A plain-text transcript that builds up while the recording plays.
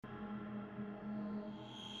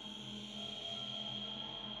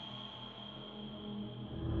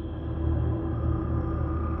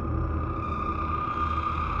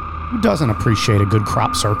Who doesn't appreciate a good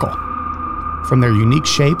crop circle? From their unique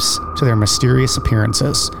shapes to their mysterious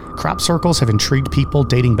appearances, crop circles have intrigued people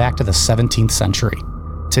dating back to the 17th century.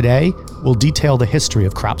 Today, we'll detail the history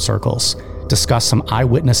of crop circles, discuss some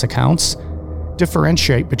eyewitness accounts,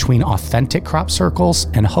 differentiate between authentic crop circles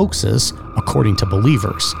and hoaxes according to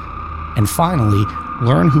believers, and finally,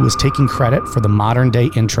 learn who is taking credit for the modern-day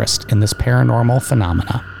interest in this paranormal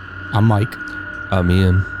phenomena. I'm Mike. I'm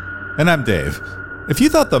Ian. And I'm Dave. If you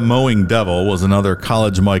thought the Mowing Devil was another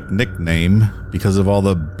College Mike nickname because of all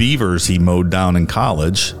the beavers he mowed down in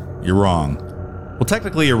college, you're wrong. Well,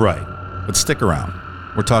 technically you're right, but stick around.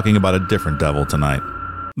 We're talking about a different devil tonight.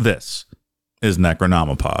 This is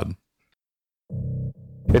Necronomipod.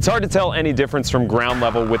 It's hard to tell any difference from ground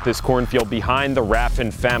level with this cornfield behind the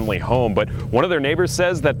Raffin family home, but one of their neighbors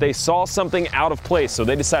says that they saw something out of place, so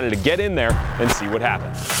they decided to get in there and see what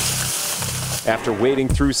happened. After wading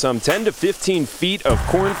through some 10 to 15 feet of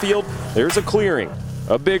cornfield, there's a clearing,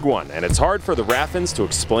 a big one, and it's hard for the Raffins to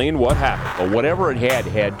explain what happened. But whatever it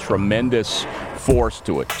had tremendous force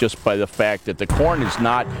to it, just by the fact that the corn is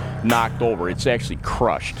not knocked over, it's actually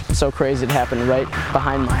crushed. It's so crazy it happened right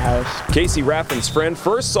behind my house. Casey Raffin's friend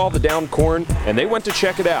first saw the downed corn, and they went to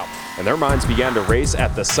check it out, and their minds began to race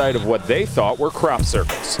at the sight of what they thought were crop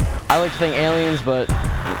circles. I like to think aliens, but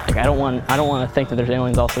like, I don't want to think that there's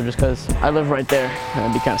aliens also, just because I live right there, and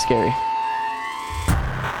it'd be kind of scary.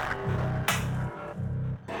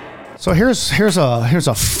 So here's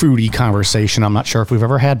a fruity conversation I'm not sure if we've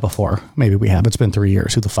ever had before. Maybe we have. It's been 3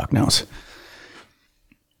 years. Who the fuck knows?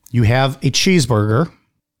 You have a cheeseburger,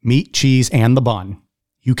 meat, cheese, and the bun.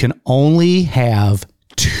 You can only have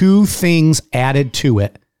 2 things added to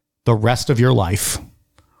it the rest of your life.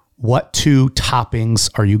 What 2 toppings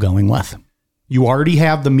are you going with? You already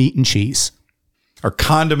have the meat and cheese. Are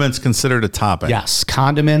condiments considered a topping? Yes,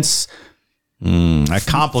 condiments. That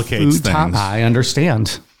complicates things. I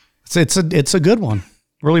understand. It's a good one.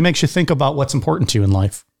 Really makes you think about what's important to you in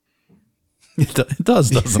life. It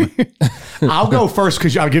does, doesn't it? I'll go first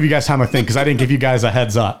because I'll give you guys time to think because I didn't give you guys a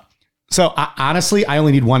heads up. So honestly, I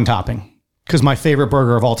only need 1 topping because my favorite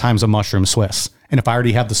burger of all time is a mushroom Swiss. And if I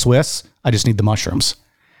already have the Swiss, I just need the mushrooms.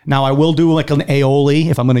 Now I will do like an aioli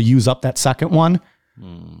if I'm going to use up that second one.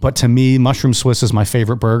 But to me, mushroom Swiss is my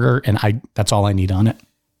favorite burger and that's all I need on it.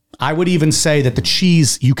 I would even say that the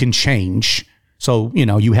cheese you can change. So,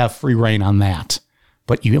 you have free reign on that,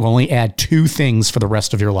 but you only add 2 things for the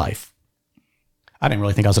rest of your life. I didn't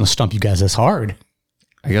really think I was going to stump you guys this hard.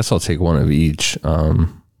 I guess I'll take one of each. I'll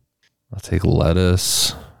take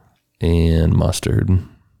lettuce and mustard.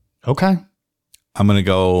 Okay. I'm going to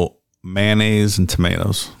go mayonnaise and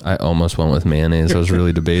tomatoes. I almost went with mayonnaise. I was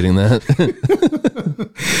really debating that.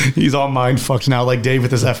 He's all mind fucked now, like Dave with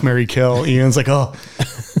his F, Marry, Kill. Ian's like, oh.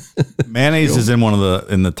 Mayonnaise is in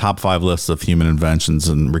the top 5 lists of human inventions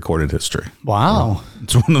in recorded history. Wow.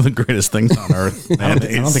 It's one of the greatest things on earth. I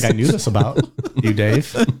don't think I knew this about you,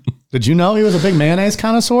 Dave. Did you know he was a big mayonnaise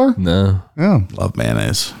connoisseur? No. Oh. Love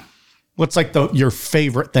mayonnaise. What's like your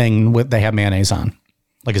favorite thing they have mayonnaise on?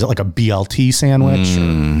 Like, is it like a BLT sandwich?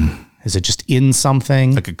 Or is it just in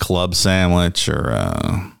something? Like a club sandwich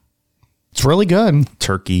or it's really good.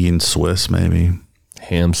 Turkey and Swiss, maybe.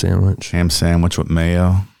 Ham sandwich with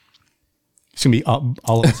mayo. It's going to be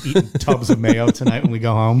all of us eating tubs of mayo tonight when we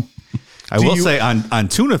go home. I will say on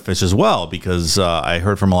tuna fish as well, because I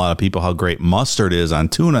heard from a lot of people how great mustard is on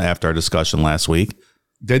tuna after our discussion last week.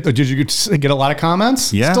 Did you get a lot of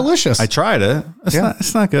comments? Yeah. It's delicious. I tried it.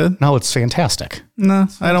 It's not good. No, it's fantastic. No,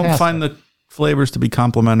 I don't find the flavors to be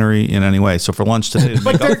complimentary in any way. So for lunch today, to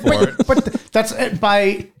make up for it. But that's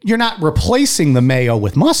you're not replacing the mayo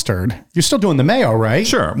with mustard. You're still doing the mayo, right?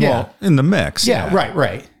 Sure. Yeah. Well, in the mix. Yeah.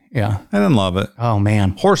 Right. Yeah. I didn't love it. Oh,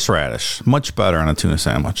 man. Horseradish, much better on a tuna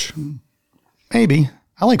sandwich. Maybe.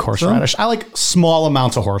 I like horseradish. I like small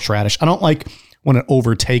amounts of horseradish. I don't like when it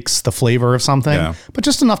overtakes the flavor of something, but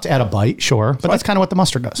just enough to add a bite, sure. But that's kind of what the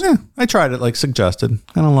mustard does. Yeah, I tried it like suggested.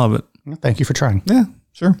 I don't love it. Thank you for trying. Yeah,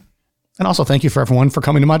 sure. And also thank you for everyone for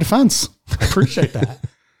coming to my defense. I appreciate that.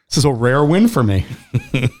 This is a rare win for me.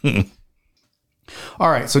 All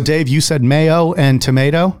right. So Dave, you said mayo and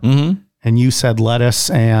tomato. Mm-hmm. And you said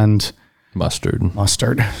lettuce and mustard.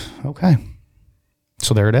 Okay.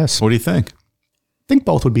 So there it is. What do you think? I think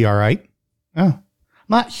both would be all right. Yeah. I'm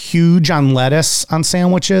not huge on lettuce on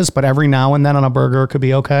sandwiches, but every now and then on a burger it could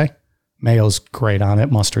be okay. Mayo's great on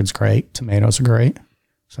it. Mustard's great. Tomatoes are great.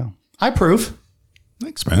 So I approve.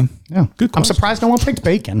 Thanks, man. Yeah. Good question. I'm surprised no one picked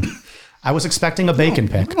bacon. I was expecting a bacon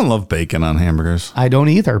pick. I don't love bacon on hamburgers. I don't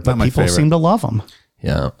either, but people seem to love them.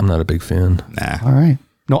 Yeah, I'm not a big fan. Nah. All right.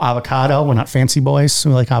 No avocado. We're not fancy boys.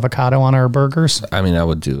 We like avocado on our burgers, I mean, I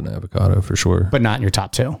would do an avocado for sure. but not in your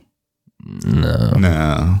top 2.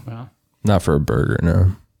 No. Not for a burger,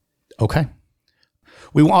 no. Okay.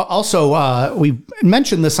 We also, we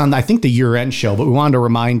mentioned this on, I think, the year-end show, but we wanted to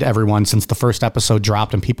remind everyone, since the first episode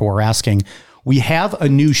dropped and people were asking, we have a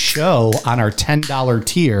new show on our $10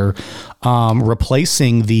 tier,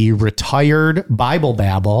 replacing the retired Bible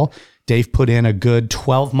Babble. Dave put in a good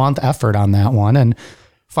 12-month effort on that one, and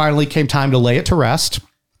finally came time to lay it to rest.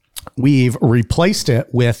 We've replaced it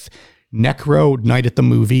with Necro Night at the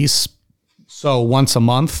Movies. So once a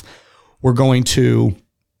month,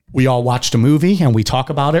 we all watched a movie and we talk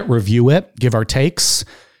about it, review it, give our takes,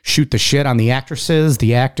 shoot the shit on the actresses,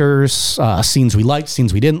 the actors, scenes we liked,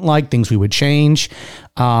 scenes we didn't like, things we would change.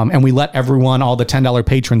 And we let everyone, all the $10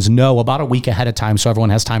 patrons, know about a week ahead of time so everyone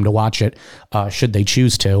has time to watch it, should they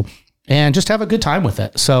choose to, and just have a good time with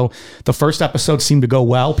it. So the first episode seemed to go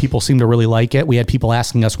well. People seemed to really like it. We had people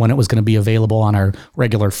asking us when it was going to be available on our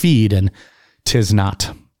regular feed, and 'tis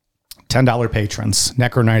not. $10 patrons,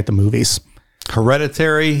 Necro Night at the Movies.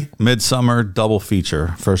 Hereditary, Midsummer, double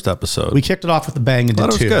feature, first episode. We kicked it off with a bang and did That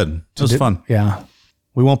was 2. good. It was fun. Yeah.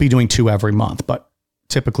 We won't be doing 2 every month, but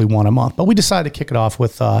typically 1 a month. But we decided to kick it off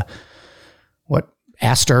with Ari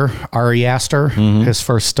Aster, his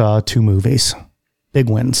first 2 movies. Big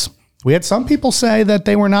wins. We had some people say that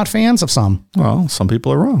they were not fans of some. Well, some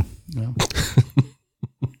people are wrong. Yeah.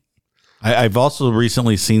 I've also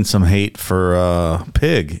recently seen some hate for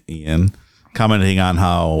Pig, Ian, commenting on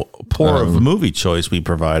how poor of a movie choice we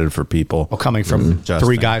provided for people. Well, coming from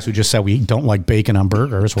 3 guys who just said we don't like bacon on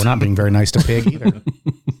burgers, we're not being very nice to Pig either.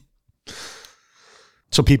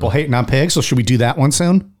 So people hating on Pig. So should we do that one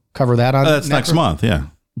soon? Cover that on That's next month, yeah.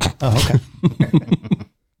 Oh, okay.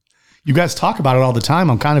 You guys talk about it all the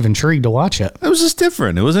time. I'm kind of intrigued to watch it. It was just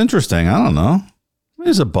different. It was interesting. I don't know. It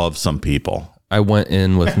was above some people. I went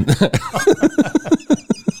in with...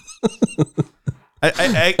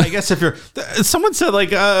 I guess if you're... Someone said,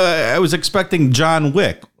 like, I was expecting John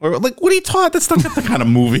Wick. Or, like, what are you talking? That's not the kind of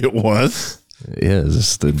movie it was. Yeah,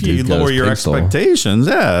 it's the If you dude got lower his your pig stole. expectations,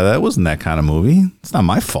 yeah, that wasn't that kind of movie. It's not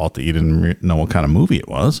my fault that you didn't know what kind of movie it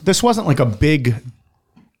was. This wasn't like a big,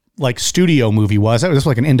 like, studio movie, was it? This was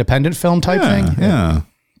like an independent film type thing. Yeah.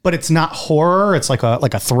 But it's not horror. It's like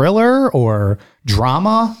a thriller or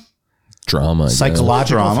drama, Drama. I guess.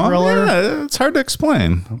 psychological thriller. Yeah, it's hard to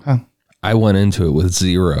explain. Okay. I went into it with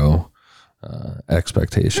 0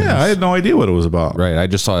 expectations. Yeah, I had no idea what it was about. Right. I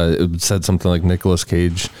just saw it said something like Nicolas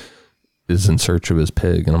Cage is in search of his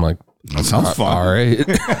pig. And I'm like, That sounds fun. all right.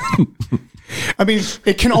 I mean,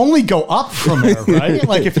 it can only go up from there, right?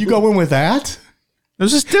 Like if you go in with that, It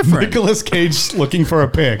was just different. Nicolas Cage looking for a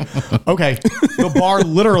pig. Okay. The bar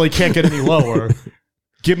literally can't get any lower.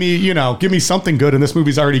 Give me something good, and this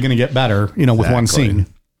movie's already going to get better, with one scene.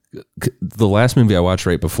 The last movie I watched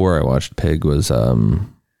right before I watched Pig was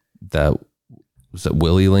that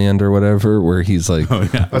Willy Land or whatever, where he's like,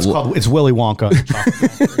 It's Willy Wonka. The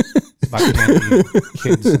Chocolate Factory. It's about candy,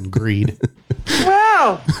 kids and greed.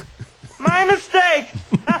 Wow! My mistake!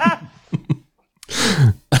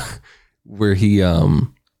 where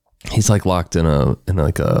he's like locked in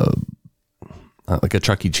like a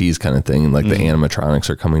Chuck E. Cheese kind of thing, and like the animatronics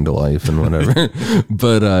are coming to life and whatever.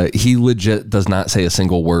 But he legit does not say a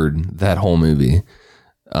single word that whole movie.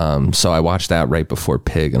 So I watched that right before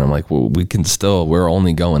Pig, and I'm like, well, we're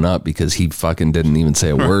only going up because he fucking didn't even say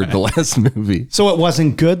a word the last movie. So it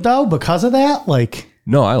wasn't good though because of that? Like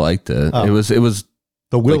No, I liked it. It was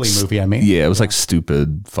the Willy like, movie, I mean. Yeah, it was like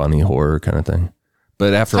stupid, funny horror kind of thing.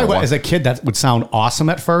 But after Tell a you what, while, as a kid, that would sound awesome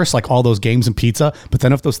at first, like all those games and pizza. But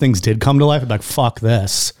then if those things did come to life, I'd be like, fuck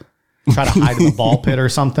this. Try to hide in the ball pit or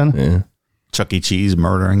something. yeah. Chuck E. Cheese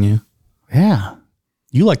murdering you. Yeah.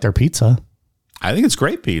 You like their pizza. I think it's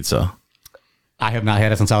great pizza. I have not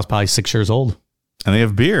had it since I was probably 6 years old. And they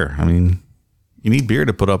have beer. I mean, you need beer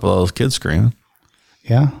to put up with all those kids screaming.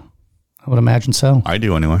 Yeah. I would imagine so. I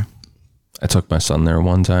do anyway. I took my son there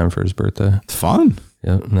one time for his birthday. It's fun.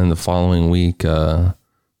 Yeah, and then the following week,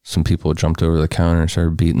 some people jumped over the counter and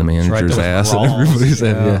started beating the manager's there was ass. And brawls. everybody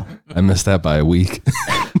said, I missed that by a week.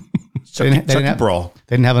 They didn't Brawl.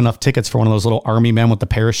 They didn't have enough tickets for one of those little army men with the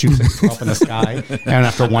parachutes that go up in the sky. And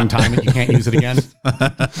after one time, you can't use it again.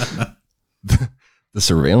 The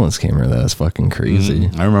surveillance camera, that is fucking crazy.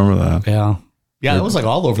 I remember that. Yeah. Yeah, it was like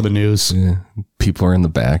all over the news. Yeah. People are in the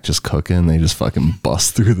back just cooking. They just fucking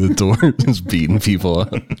bust through the door, just beating people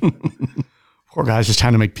up. Poor guys just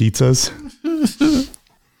trying to make pizzas.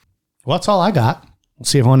 Well, that's all I got. We'll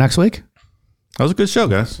see everyone next week. That was a good show,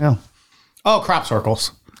 guys. Yeah. Oh, crop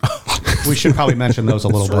circles. We should probably mention those a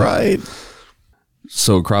little bit. Right.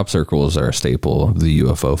 So crop circles are a staple of the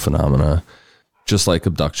UFO phenomena, just like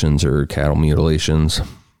abductions or cattle mutilations.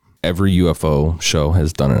 Every UFO show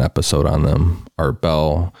has done an episode on them. Art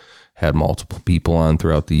Bell had multiple people on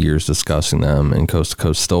throughout the years discussing them, and Coast to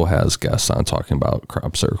Coast still has guests on talking about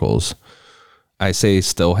crop circles. I say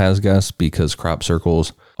still has guests because crop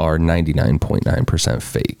circles are 99.9%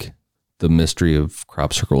 fake. The mystery of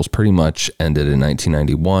crop circles pretty much ended in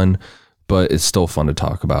 1991, but it's still fun to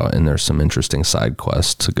talk about, and there's some interesting side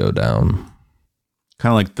quests to go down.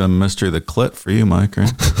 Kind of like the mystery of the clit for you, Mike,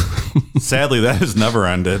 right? Sadly, that has never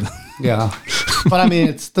ended. Yeah. But I mean,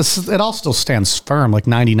 it all still stands firm, like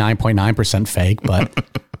 99.9% fake, but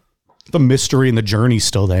the mystery and the journey's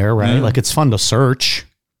still there, right? Yeah. Like it's fun to search.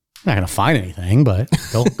 Not going to find anything, but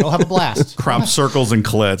go have a blast. Crop circles and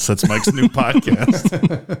clits. That's Mike's new podcast.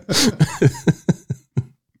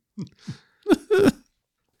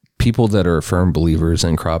 People that are firm believers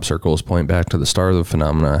in crop circles point back to the start of the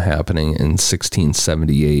phenomena happening in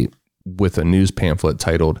 1678 with a news pamphlet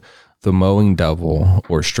titled The Mowing Devil,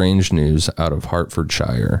 or Strange News out of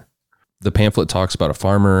Hertfordshire. The pamphlet talks about a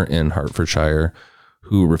farmer in Hertfordshire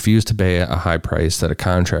who refused to pay a high price that a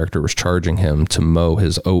contractor was charging him to mow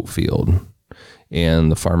his oat field.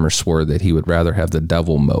 And the farmer swore that he would rather have the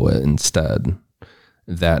devil mow it instead.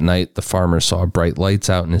 That night, the farmer saw bright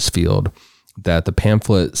lights out in his field that the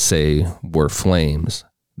pamphlet say were flames.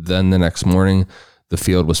 Then the next morning, the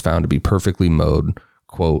field was found to be perfectly mowed,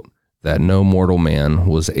 quote, that no mortal man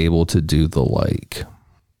was able to do the like.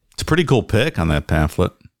 It's a pretty cool pic on that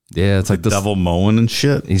pamphlet. Yeah, it's like the devil mowing and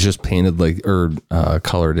shit. He's just painted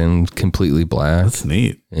colored in completely black. That's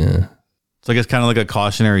neat. Yeah. So I guess kind of like a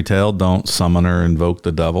cautionary tale. Don't summon or invoke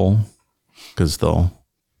the devil because they'll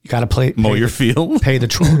You got to mow your field. Pay the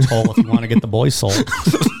true toll if you want to get the boys sold.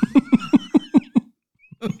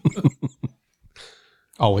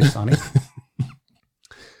 Always sunny.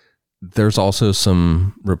 There's also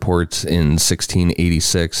some reports in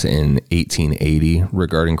 1686 and 1880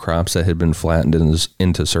 regarding crops that had been flattened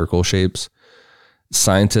into circle shapes.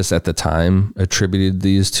 Scientists at the time attributed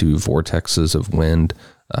these to vortexes of wind,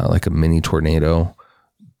 like a mini tornado.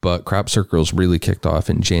 But crop circles really kicked off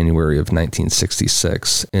in January of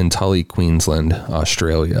 1966 in Tully, Queensland,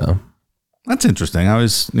 Australia. That's interesting.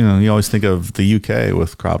 You always think of the UK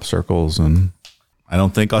with crop circles, and I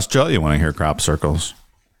don't think Australia when I hear crop circles.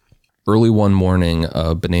 Early one morning,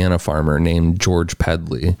 a banana farmer named George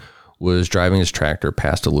Pedley was driving his tractor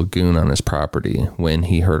past a lagoon on his property when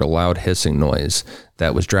he heard a loud hissing noise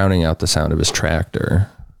that was drowning out the sound of his tractor.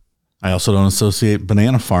 I also don't associate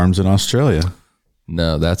banana farms in Australia.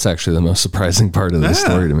 No, that's actually the most surprising part of this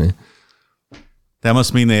story to me. That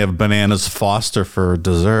must mean they have bananas Foster for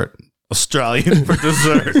dessert. Australian for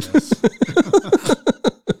dessert.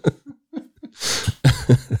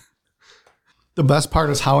 The best part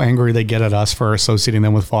is how angry they get at us for associating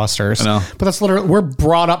them with Fosters. I know. But that's literally, we're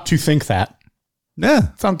brought up to think that.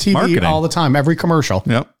 Yeah. It's on TV Marketing. all the time, every commercial.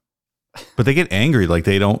 Yep. But they get angry. Like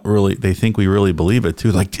they think we really believe it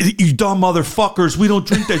too. Like, you dumb motherfuckers. We don't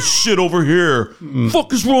drink that shit over here.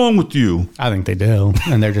 Fuck is wrong with you? I think they do.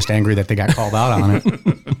 And they're just angry that they got called out on it.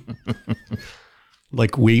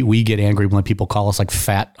 Like we get angry when people call us like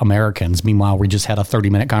fat Americans. Meanwhile, we just had a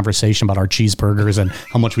 30-minute conversation about our cheeseburgers and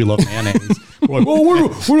how much we love mayonnaise. We're like,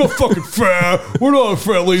 oh, we're not fucking fat. We're not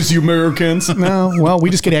fat, lazy Americans. No, well, we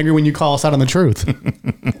just get angry when you call us out on the truth.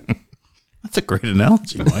 That's a great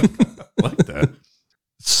analogy, Mike. I like that.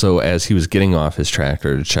 So as he was getting off his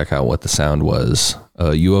tractor to check out what the sound was,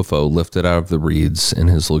 a UFO lifted out of the reeds in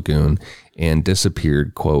his lagoon and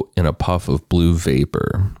disappeared, quote, in a puff of blue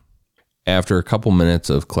vapor. After a couple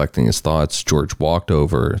minutes of collecting his thoughts, George walked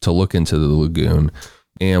over to look into the lagoon,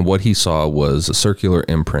 and what he saw was a circular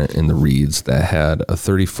imprint in the reeds that had a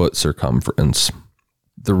 30-foot circumference.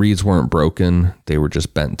 The reeds weren't broken, they were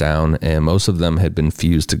just bent down, and most of them had been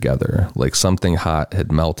fused together, like something hot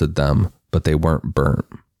had melted them, but they weren't burnt.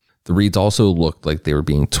 The reeds also looked like they were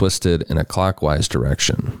being twisted in a clockwise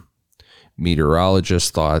direction. Meteorologists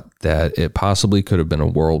thought that it possibly could have been a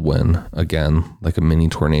whirlwind, again, like a mini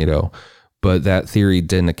tornado, but that theory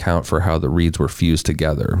didn't account for how the reeds were fused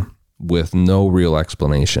together. With no real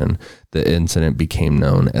explanation, the incident became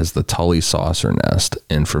known as the Tully Saucer Nest,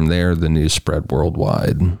 and from there, the news spread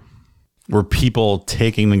worldwide. Were people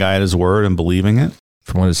taking the guy at his word and believing it?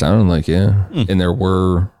 From what it sounded like, yeah. And there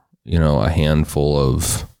were, a handful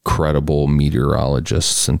of credible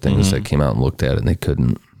meteorologists and things that came out and looked at it, and they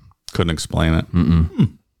couldn't explain it.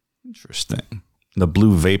 Interesting. The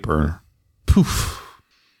blue vapor. Poof.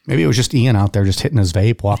 Maybe it was just Ian out there just hitting his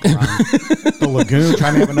vape, walking around the lagoon,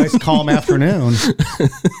 trying to have a nice calm afternoon.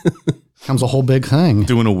 becomes a whole big thing.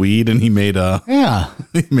 Doing a weed, and he made a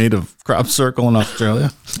crop circle in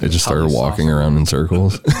Australia. They just started walking around in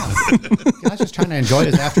circles. Guy's just trying to enjoy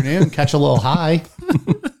his afternoon, catch a little high.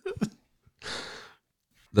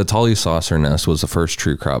 The Tully saucer nest was the first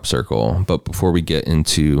true crop circle, but before we get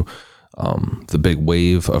into the big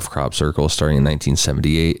wave of crop circles starting in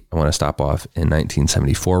 1978, I want to stop off in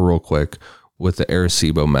 1974 real quick with the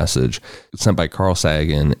Arecibo message sent by Carl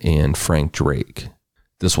Sagan and Frank Drake.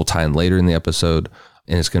 This will tie in later in the episode,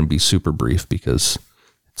 and it's going to be super brief because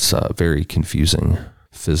it's very confusing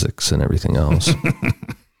physics and everything else.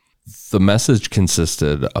 The message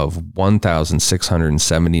consisted of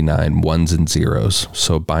 1,679 ones and zeros,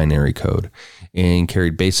 so binary code, and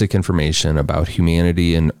carried basic information about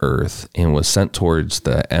humanity and Earth and was sent towards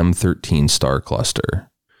the M13 star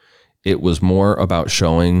cluster. It was more about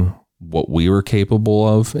showing what we were capable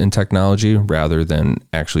of in technology rather than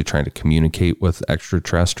actually trying to communicate with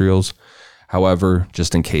extraterrestrials. However,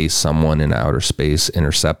 just in case someone in outer space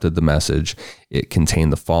intercepted the message, it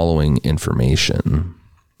contained the following information.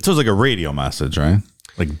 So it's like a radio message, right?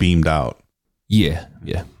 Like beamed out. Yeah.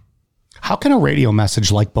 How can a radio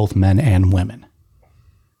message like both men and women?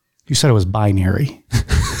 You said it was binary.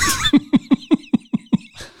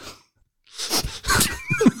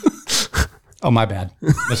 Oh, my bad.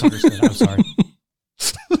 Misunderstood. I'm sorry.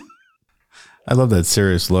 I love that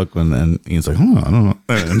serious look when he's like, I don't know.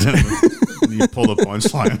 And then you pull the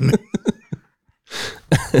punchline.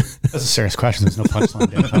 That's a serious question. There's no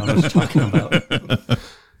punchline. Dave. I don't know what you're talking about.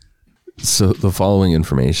 So the following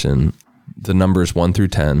information, the numbers 1 through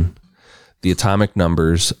 10, the atomic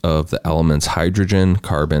numbers of the elements hydrogen,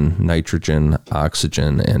 carbon, nitrogen,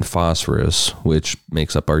 oxygen, and phosphorus, which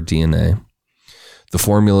makes up our DNA, the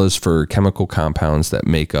formulas for chemical compounds that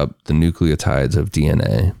make up the nucleotides of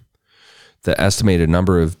DNA, the estimated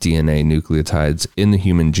number of DNA nucleotides in the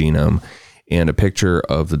human genome, and a picture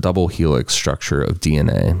of the double helix structure of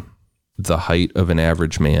DNA, the height of an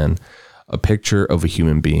average man, a picture of a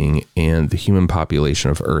human being, and the human population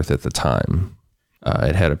of Earth at the time.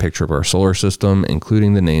 It had a picture of our solar system,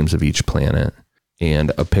 including the names of each planet,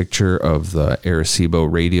 and a picture of the Arecibo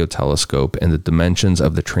radio telescope and the dimensions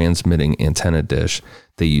of the transmitting antenna dish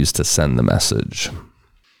they used to send the message.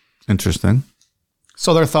 Interesting.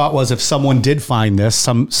 So their thought was if someone did find this,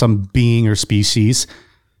 some being or species,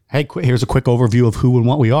 hey, here's a quick overview of who and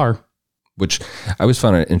what we are. Which I always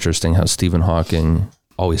found it interesting how Stephen Hawking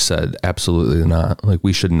always said, absolutely not. Like,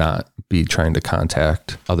 we should not be trying to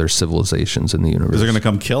contact other civilizations in the universe. They're going to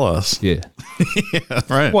come kill us. Yeah. Yeah,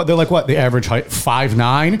 right. What, they're like what? The average height,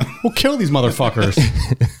 5'9"? We'll kill these motherfuckers.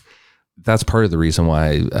 That's part of the reason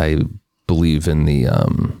why I believe in the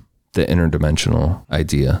interdimensional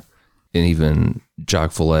idea. And even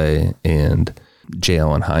Jacques Vallée and J.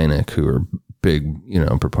 Allen Hynek, who are big,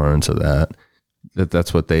 proponents of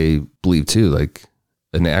that's what they believe too. Like,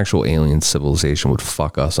 an actual alien civilization would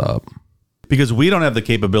fuck us up. Because we don't have the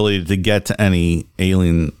capability to get to any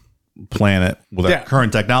alien planet with our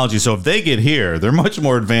current technology. So if they get here, they're much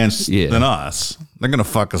more advanced than us. They're going to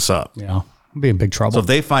fuck us up. Yeah. We'll be in big trouble. So if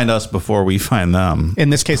they find us before we find them, in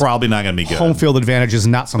this case, probably not going to be good. Home field advantage is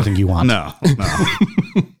not something you want. No.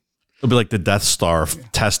 It'll be like the Death Star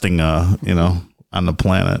testing, on the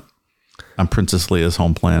planet. On Princess Leia's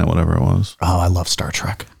home planet, whatever it was. Oh, I love Star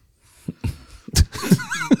Trek.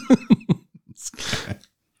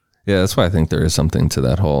 Yeah, that's why I think there is something to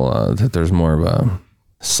that whole, that there's more of a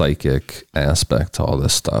psychic aspect to all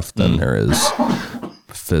this stuff than there is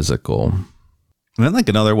physical. And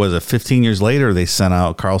then 15 years later, they sent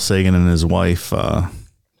out Carl Sagan and his wife,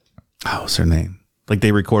 what's her name? Like,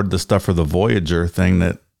 they recorded the stuff for the Voyager thing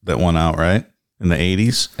that went out, right? In the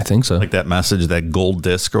 80s? I think so. Like that message, that gold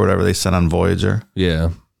disc or whatever they sent on Voyager.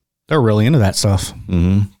 Yeah. They're really into that stuff.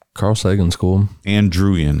 Mm-hmm. Carl Sagan's cool.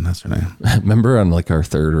 Andrewian, that's her name. Remember on like our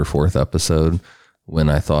 3rd or 4th episode when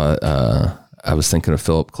I thought I was thinking of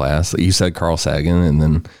Philip Glass? You said Carl Sagan, and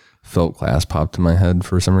then Philip Glass popped in my head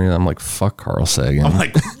for some reason. I'm like, fuck Carl Sagan. I'm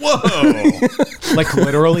like, whoa. Like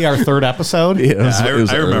literally our 3rd episode? Yeah,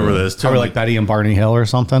 I remember this too. Probably like Betty and Barney Hill or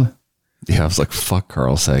something. Yeah, I was like, fuck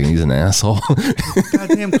Carl Sagan. He's an asshole.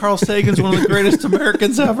 Goddamn, Carl Sagan's one of the greatest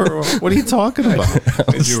Americans ever. What are you talking about?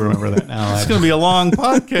 I do remember that now. It's going to be a long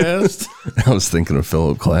podcast. I was thinking of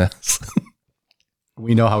Philip Glass.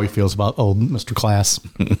 We know how he feels about old Mr. Glass.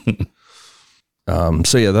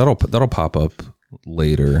 So yeah, that'll pop up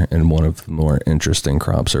later in one of the more interesting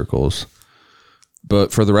crop circles.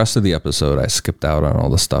 But for the rest of the episode, I skipped out on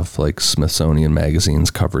all the stuff like Smithsonian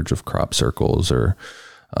Magazine's coverage of crop circles or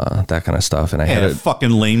that kind of stuff. And I had fucking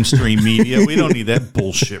lamestream media. We don't need that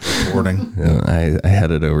bullshit reporting. I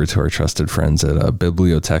headed over to our trusted friends at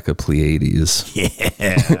Bibliotheca Pleiades.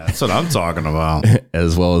 Yeah, that's what I'm talking about.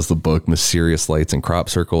 As well as the book Mysterious Lights and Crop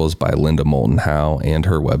Circles by Linda Moulton Howe and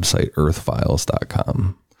her website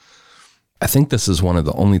earthfiles.com. I think this is one of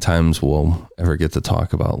the only times we'll ever get to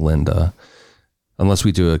talk about Linda, unless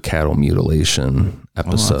we do a cattle mutilation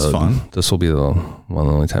episode. That's fun. This will be one of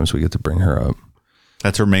the only times we get to bring her up.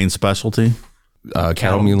 That's her main specialty?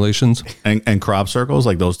 Cattle mutilations. And crop circles,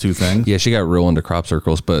 like those two things? Yeah, she got real into crop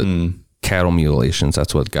circles, but cattle mutilations,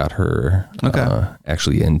 that's what got her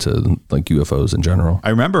actually into like UFOs in general. I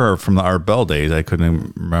remember her from the Art Bell days. I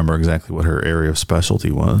couldn't remember exactly what her area of specialty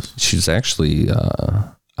was. She's actually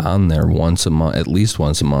on there once a month, at least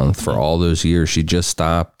once a month for all those years. She just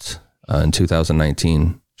stopped in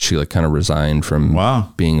 2019. She like kind of resigned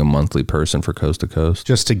from being a monthly person for Coast to Coast.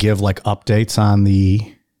 Just to give like updates on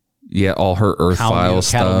the all her Earth Files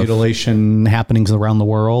stuff, cattle mutilation happenings around the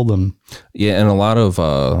world, and and a lot of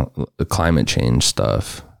climate change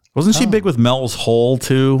stuff. Wasn't she big with Mel's Hole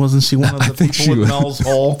too? Wasn't she one of the people with Mel's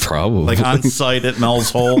Hole? Probably, like on site at Mel's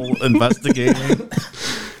Hole investigating.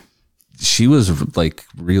 She was like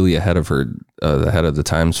really ahead of the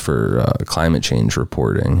times for climate change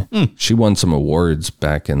reporting. She won some awards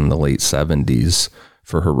back in the late 70s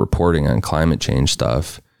for her reporting on climate change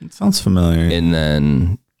stuff. It sounds familiar. And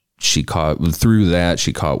then she caught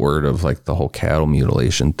word of like the whole cattle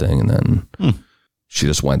mutilation thing. And then she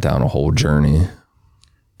just went down a whole journey.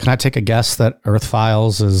 Can I take a guess that Earth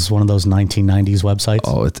Files is one of those 1990s websites?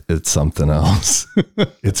 Oh, it's something else.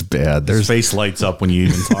 It's bad. His face lights up when you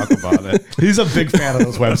even talk about it. He's a big fan of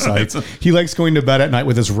those websites. He likes going to bed at night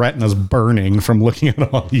with his retinas burning from looking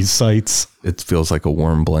at all these sites. It feels like a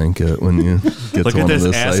warm blanket when you get Look to at one of this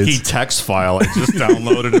those ASCII sites. text file I just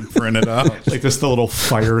downloaded and printed out. Like this, the little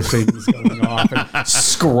fire things going off and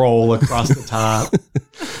scroll across the top.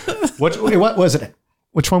 What was it?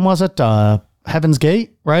 Which one was it? Heaven's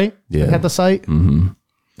Gate, right? Yeah. Had the site. Mm-hmm.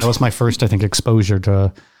 That was my first, I think, exposure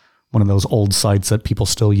to one of those old sites that people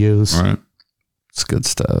still use. Right. It's good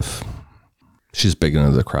stuff. She's big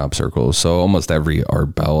into the crop circles. So almost every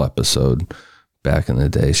Art Bell episode back in the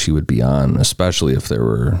day, she would be on, especially if there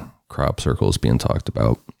were crop circles being talked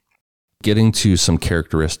about. Getting to some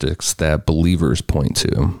characteristics that believers point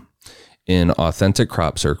to. In authentic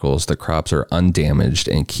crop circles, the crops are undamaged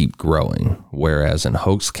and keep growing, whereas in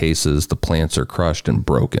hoax cases, the plants are crushed and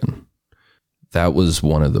broken. That was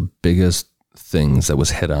one of the biggest things that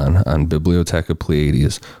was hit on Bibliotheca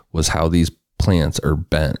Pleiades, was how these plants are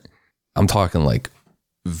bent. I'm talking like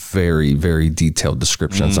very, very detailed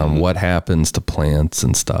descriptions on what happens to plants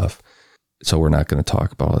and stuff. So we're not going to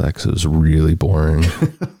talk about that because it was really boring.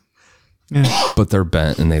 But they're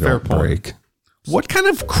bent and they don't break. What kind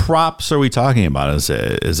of crops are we talking about? Is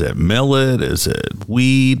it millet? Is it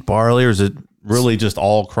wheat, barley, or is it really just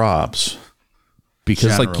all crops?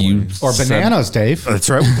 Because like you or bananas, Dave. That's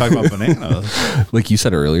right. We're talking about bananas. Like you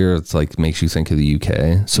said earlier, it's like makes you think of the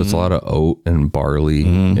UK. So it's a lot of oat and barley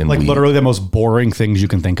and Like wheat. literally the most boring things you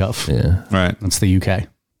can think of. Yeah. Right. That's the UK.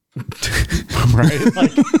 Right?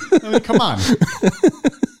 Like, I mean, come on.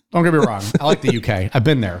 Don't get me wrong. I like the UK. I've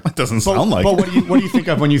been there. It doesn't sound like But it. what do you think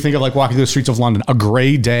of when you think of like walking through the streets of London? A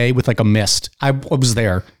gray day with like a mist. I was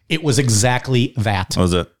there. It was exactly that.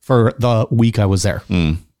 Was it? For the week I was there.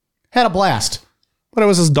 Had a blast. But it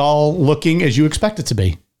was as dull looking as you expect it to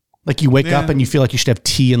be. Like you wake up and you feel like you should have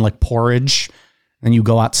tea and like porridge. And you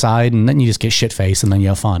go outside and then you just get shit faced and then you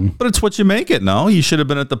have fun. But it's what you make it, no? You should have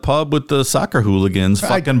been at the pub with the soccer hooligans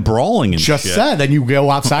fucking brawling and Just shit. said. Then you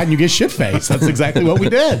go outside and you get shit faced. That's exactly what we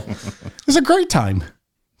did. It was a great time.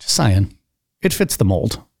 Just saying. It fits the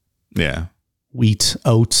mold. Yeah. Wheat,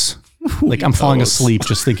 oats. Like I'm falling asleep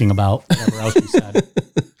just thinking about whatever else you said.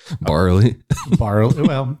 Barley. Barley.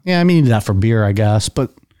 Well, yeah, I mean, you need that for beer, I guess,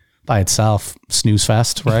 but by itself, snooze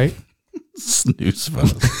fest, right? Snooze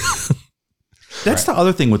fest. That's the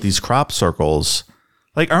other thing with these crop circles.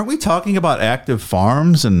 Like, aren't we talking about active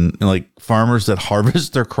farms and like farmers that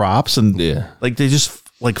harvest their crops and like they just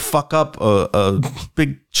like fuck up a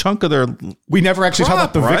big chunk of their. We never actually talk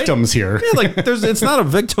about the right? victims here. Yeah, like it's not a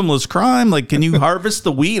victimless crime. Like, can you harvest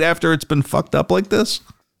the wheat after it's been fucked up like this?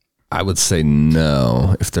 I would say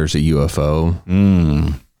no if there's a UFO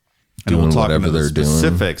And doing we'll talk whatever into the they're doing.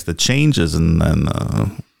 specifics, the changes and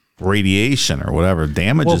radiation or whatever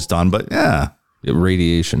damage is done. But yeah.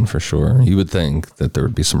 Radiation for sure. You would think that there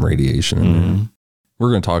would be some radiation in there. We're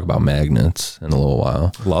going to talk about magnets in a little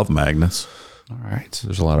while. Love magnets. All right.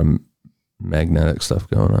 There's a lot of magnetic stuff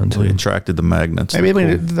going on too. Really attracted the magnets.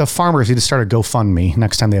 Maybe the farmers need to start a GoFundMe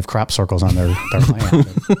next time they have crop circles on their land.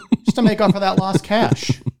 Just to make up for that lost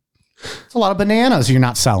cash. It's a lot of bananas you're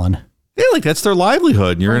not selling. Yeah, like that's their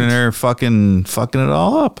livelihood. You're in there fucking it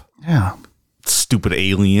all up. Yeah. Stupid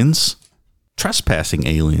aliens. Trespassing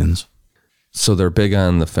aliens. So they're big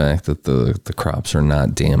on the fact that the crops are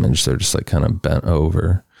not damaged. They're just like kind of bent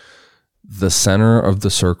over. The center of the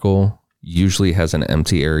circle usually has an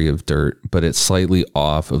empty area of dirt, but it's slightly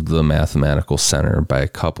off of the mathematical center by a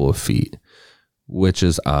couple of feet, which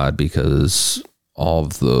is odd because all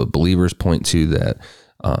of the believers point to that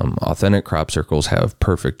authentic crop circles have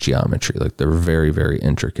perfect geometry. Like they're very, very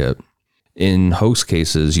intricate. In hoax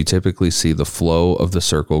cases, you typically see the flow of the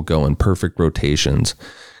circle go in perfect rotations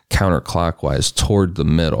counterclockwise toward the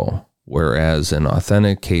middle, whereas in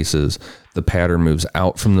authentic cases, the pattern moves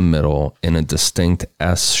out from the middle in a distinct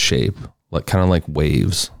S shape, like kind of like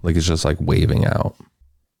waves, like it's just like waving out.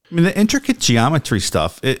 I mean, the intricate geometry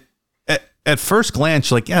stuff, at first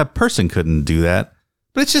glance, you're like, yeah, a person couldn't do that.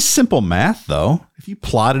 But it's just simple math, though. If you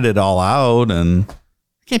plotted it all out, and it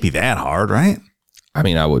can't be that hard, right? I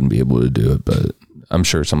mean, I wouldn't be able to do it, but I'm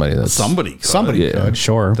sure somebody Somebody could,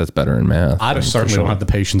 sure. That's better in math. I just certainly don't have the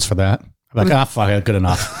patience for that. I'm like, fuck it, good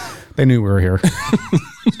enough. They knew we were here.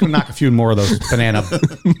 Just gonna knock a few more of those banana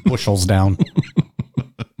bushels down.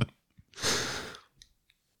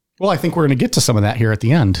 Well, I think we're gonna get to some of that here at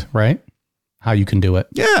the end, right? How you can do it.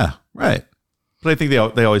 Yeah, right. But I think they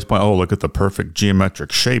always point, oh, look at the perfect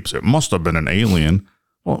geometric shapes. It must have been an alien.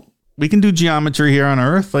 Well, we can do geometry here on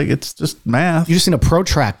Earth. Like, it's just math. You just need a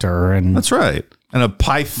protractor and that's right. And a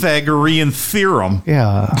Pythagorean theorem.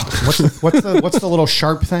 Yeah. What's the little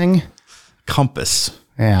sharp thing? Compass.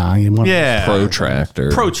 Yeah. Yeah.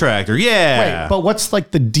 Protractor. Yeah. Wait, but what's like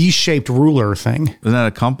the D-shaped ruler thing? Isn't that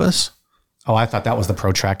a compass? Oh, I thought that was the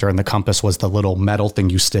protractor and the compass was the little metal thing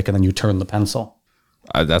you stick and then you turn the pencil.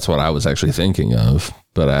 That's what I was actually thinking of,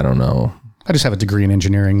 but I don't know. I just have a degree in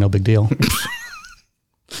engineering. No big deal.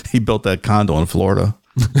 He built that condo in Florida.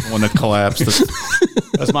 The one that collapsed.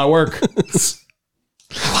 That's my work.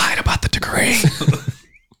 I lied about the degree.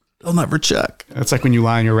 They'll never check. It's like when you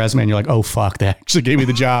lie on your resume and you're like, oh, fuck, they actually gave me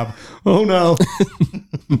the job. Oh, no.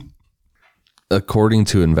 According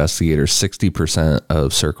to investigators, 60%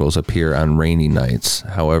 of circles appear on rainy nights.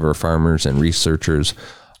 However, farmers and researchers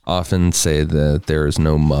often say that there is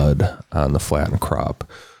no mud on the flattened crop,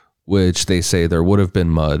 which they say there would have been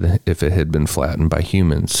mud if it had been flattened by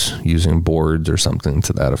humans using boards or something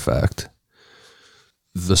to that effect.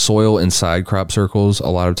 The soil inside crop circles a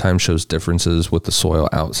lot of times shows differences with the soil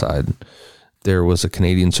outside. There was a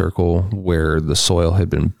Canadian circle where the soil had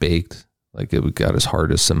been baked, like it got as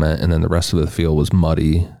hard as cement, and then the rest of the field was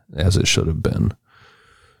muddy as it should have been.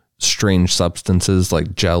 Strange substances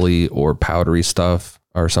like jelly or powdery stuff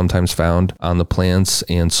are sometimes found on the plants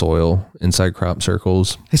and soil inside crop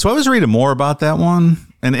circles. Hey, so I was reading more about that one.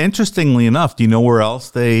 And interestingly enough, do you know where else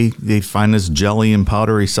they find this jelly and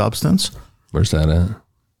powdery substance? Where's that at?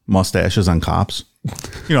 Mustaches on cops.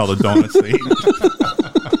 You know, the donuts they eat.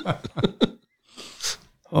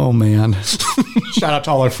 Oh, man. Shout out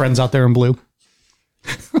to all our friends out there in blue.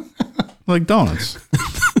 Like donuts.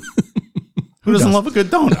 Who doesn't love a good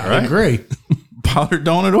donut, right? I agree. Powdered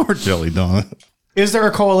donut or jelly donut. Is there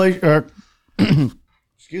a correlation?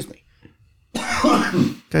 Excuse me.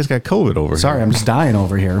 Guy's got COVID over here. Sorry, I'm just dying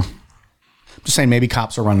over here. Just saying maybe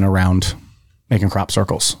cops are running around making crop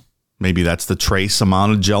circles. Maybe that's the trace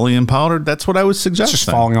amount of jelly and powder. That's what I was suggesting. It's just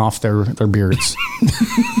falling off their beards.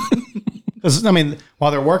 Because, I mean, while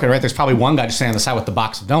they're working, right, there's probably one guy just standing on the side with the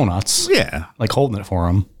box of donuts. Yeah. Like holding it for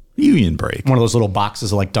him. Union break. One of those little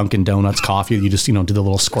boxes of like Dunkin' Donuts coffee. You just, do the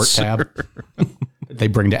little squirt tab they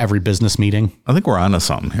bring to every business meeting. I think we're onto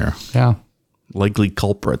something here. Yeah. Likely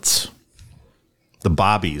culprits. The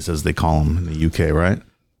bobbies, as they call them in the UK, right?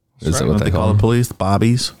 Is that what they call the police? The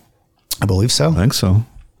bobbies? I believe so. I think so.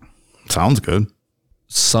 Sounds good.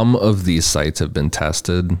 Some of these sites have been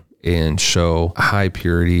tested and show high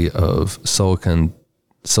purity of silicon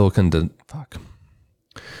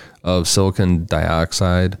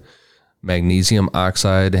dioxide, magnesium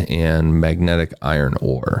oxide, and magnetic iron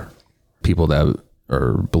ore. People that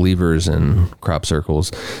are believers in crop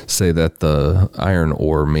circles say that the iron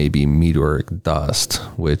ore may be meteoric dust,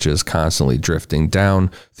 which is constantly drifting down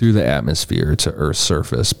through the atmosphere to Earth's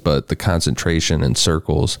surface, but the concentration in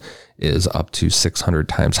circles is up to 600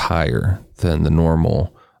 times higher than the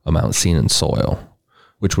normal amount seen in soil,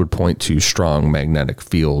 which would point to strong magnetic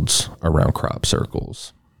fields around crop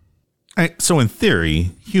circles. So in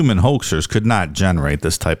theory, human hoaxers could not generate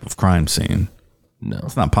this type of crime scene. No.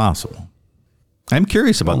 It's not possible. I'm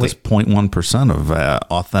curious about this 0.1% of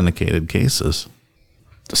authenticated cases.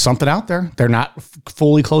 Something out there. They're not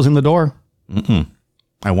fully closing the door.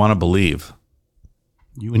 I want to believe.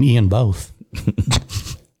 You and Ian both.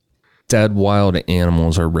 Dead wild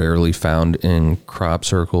animals are rarely found in crop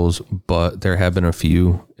circles, but there have been a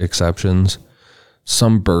few exceptions.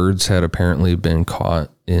 Some birds had apparently been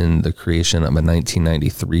caught in the creation of a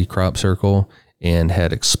 1993 crop circle and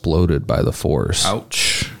had exploded by the force.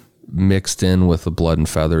 Ouch. Mixed in with the blood and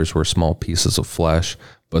feathers were small pieces of flesh,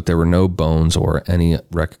 but there were no bones or any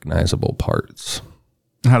recognizable parts.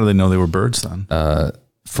 How do they know they were birds then?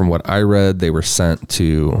 From what I read, they were sent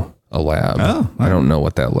to a lab. I don't know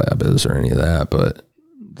what that lab is or any of that, but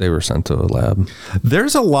they were sent to a lab.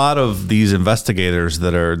 There's a lot of these investigators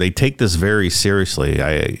that they take this very seriously.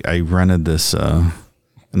 I rented this, and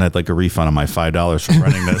I'd like a refund on my $5 for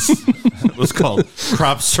renting this. It was called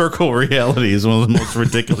Crop Circle Reality. It's one of the most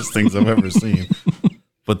ridiculous things I've ever seen.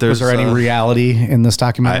 But Was there any reality in this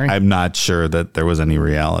documentary? I'm not sure that there was any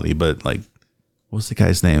reality, but like, what's the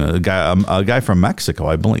guy's name? A guy from Mexico,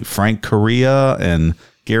 I believe. Frank Correa and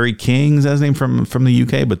Gary King's his name from the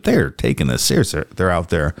UK, but they're taking this serious. They're out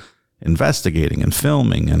there investigating and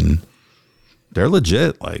filming, and they're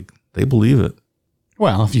legit. Like, they believe it.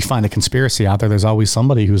 Well, if you find a conspiracy out there, there's always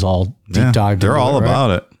somebody who's all deep dived. They're all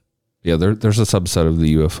about it. Yeah, there's a subset of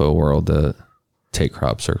the UFO world that take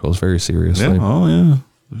crop circles very seriously. Yeah. Oh yeah,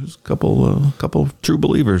 there's a couple true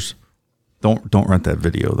believers. Don't rent that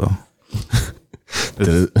video though.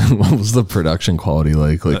 What was the production quality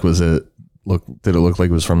like? Like, did it look like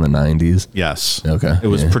it was from the 90s? Yes. Okay. It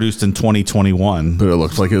was produced in 2021. But it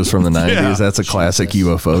looked like it was from the 90s. Yeah. That's a classic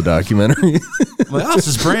UFO documentary. Like, this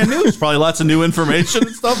is brand new. There's probably lots of new information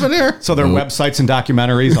and stuff in here. So their websites and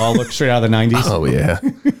documentaries all look straight out of the 90s. Oh, yeah.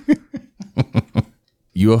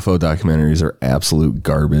 UFO documentaries are absolute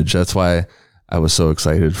garbage. That's why I was so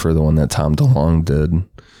excited for the one that Tom DeLonge did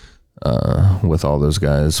with all those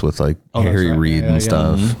guys, with like Harry Reid and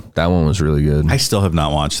stuff. That one was really good. I still have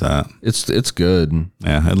not watched that. It's good.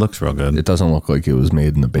 Yeah, it looks real good. It doesn't look like it was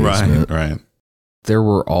made in the basement. Right. There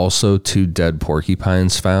were also 2 dead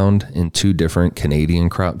porcupines found in 2 different Canadian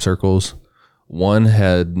crop circles. One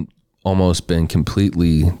had almost been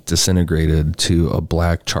completely disintegrated to a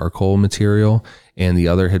black charcoal material, and the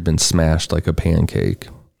other had been smashed like a pancake.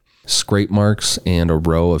 Scrape marks and a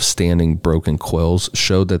row of standing broken quills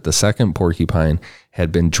showed that the second porcupine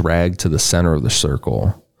had been dragged to the center of the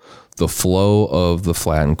circle. The flow of the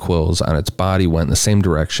flattened quills on its body went in the same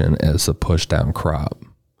direction as the push-down crop.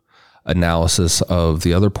 Analysis of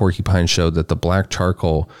the other porcupine showed that the black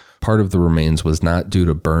charcoal part of the remains was not due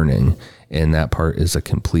to burning, and that part is a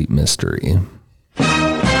complete mystery.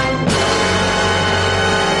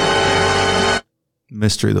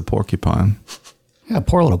 Mystery of the porcupine. Yeah,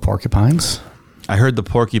 poor little porcupines. I heard the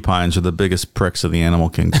porcupines are the biggest pricks of the animal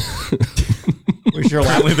kingdom. Where's your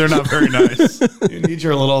Apparently they're not very nice. You need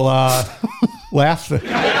your little laugh.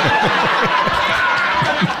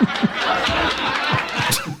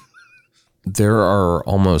 There are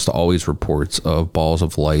almost always reports of balls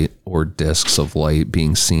of light or discs of light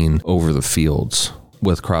being seen over the fields,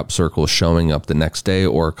 with crop circles showing up the next day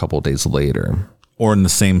or a couple days later. Or in the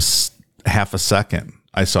same half a second.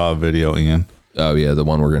 I saw a video, Ian. Oh, yeah, the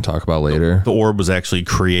one we're going to talk about later. The orb was actually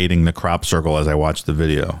creating the crop circle as I watched the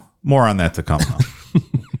video. More on that to come.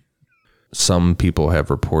 Some people have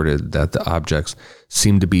reported that the objects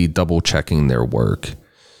seem to be double checking their work.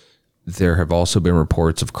 There have also been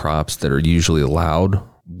reports of crops that are usually loud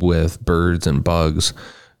with birds and bugs,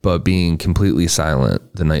 but being completely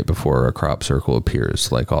silent the night before a crop circle appears,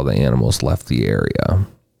 like all the animals left the area.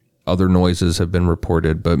 Other noises have been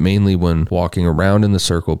reported, but mainly when walking around in the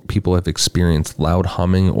circle, people have experienced loud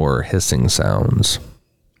humming or hissing sounds.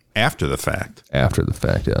 After the fact. After the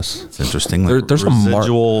fact, yes. It's interesting. Like There's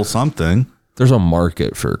residual something. There's a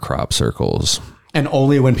market for crop circles. And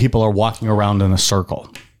only when people are walking around in a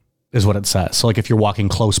circle is what it says. So like if you're walking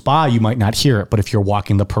close by, you might not hear it. But if you're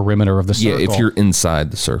walking the perimeter of the circle. Yeah, if you're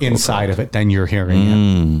inside the circle. Inside of it, then you're hearing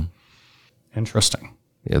it. Interesting.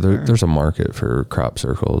 Yeah, there's a market for crop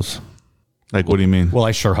circles. Like, what do you mean? Well,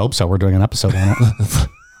 I sure hope so. We're doing an episode on it.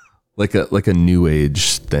 like a new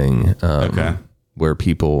age thing. Okay. Where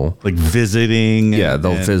people like visiting. Yeah,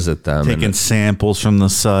 they'll visit them. Taking samples from the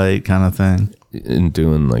site kind of thing. And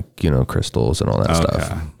doing like, crystals and all that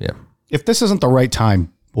stuff. Yeah. If this isn't the right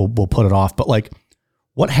time, we'll put it off. But like,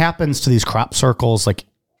 what happens to these crop circles like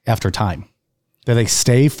after time? Do they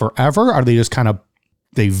stay forever? Are they just kind of,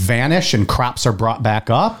 they vanish and crops are brought back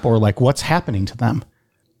up? Or like, what's happening to them?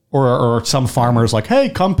 Or some farmers like, hey,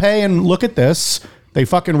 come pay and look at this. They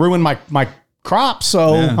fucking ruined my crops,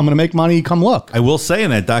 so I'm going to make money. Come look. I will say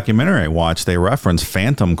in that documentary I watched, they reference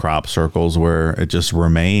phantom crop circles where it just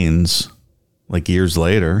remains like years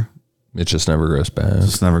later. It just never grows back. It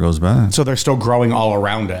just never goes back. So they're still growing all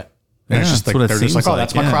around it. And it's just that's like, what it they're just like, seems oh,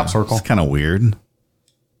 that's my crop circle. It's kind of weird.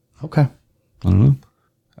 Okay. I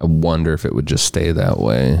wonder if it would just stay that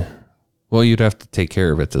way. Well, you'd have to take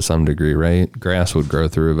care of it to some degree, right? Grass would grow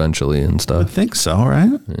through eventually and I stuff. think so,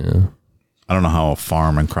 right? Yeah. I don't know how a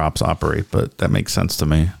farm and crops operate, but that makes sense to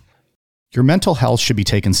me. Your mental health should be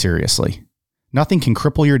taken seriously. Nothing can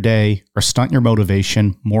cripple your day or stunt your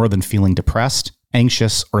motivation more than feeling depressed,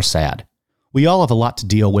 anxious, or sad. We all have a lot to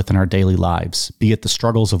deal with in our daily lives, be it the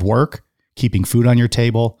struggles of work, keeping food on your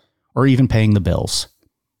table, or even paying the bills.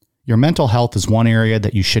 Your mental health is one area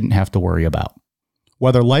that you shouldn't have to worry about.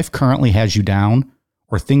 Whether life currently has you down,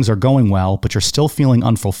 or things are going well but you're still feeling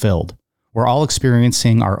unfulfilled, we're all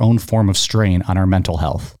experiencing our own form of strain on our mental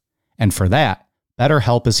health. And for that,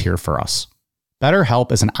 BetterHelp is here for us.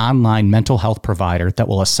 BetterHelp is an online mental health provider that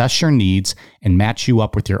will assess your needs and match you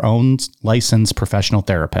up with your own licensed professional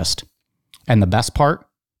therapist. And the best part?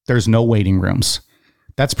 There's no waiting rooms.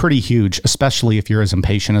 That's pretty huge, especially if you're as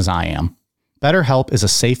impatient as I am. BetterHelp is a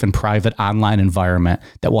safe and private online environment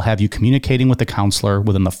that will have you communicating with a counselor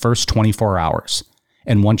within the first 24 hours.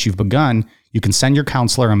 And once you've begun, you can send your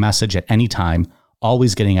counselor a message at any time,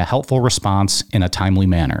 always getting a helpful response in a timely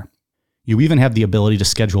manner. You even have the ability to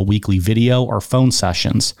schedule weekly video or phone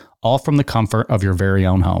sessions, all from the comfort of your very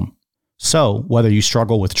own home. So, whether you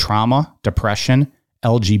struggle with trauma, depression,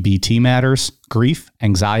 LGBT matters, grief,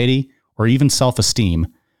 anxiety, or even self-esteem,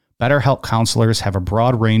 BetterHelp counselors have a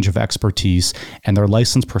broad range of expertise, and their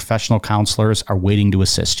licensed professional counselors are waiting to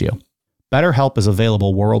assist you. BetterHelp is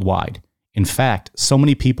available worldwide. In fact, so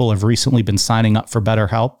many people have recently been signing up for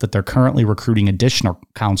BetterHelp that they're currently recruiting additional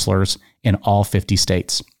counselors in all 50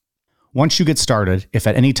 states. Once you get started, if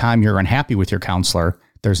at any time you're unhappy with your counselor,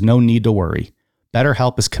 there's no need to worry.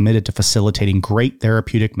 BetterHelp is committed to facilitating great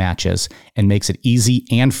therapeutic matches and makes it easy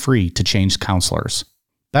and free to change counselors.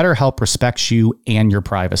 BetterHelp respects you and your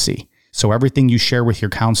privacy, so everything you share with your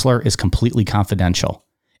counselor is completely confidential.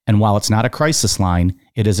 And while it's not a crisis line,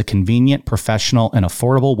 it is a convenient, professional, and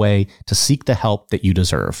affordable way to seek the help that you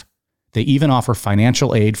deserve. They even offer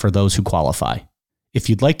financial aid for those who qualify. If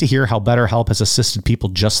you'd like to hear how BetterHelp has assisted people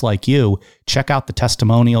just like you, check out the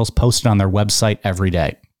testimonials posted on their website every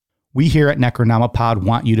day. We here at Necronomipod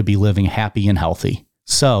want you to be living happy and healthy.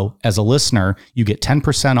 So, as a listener, you get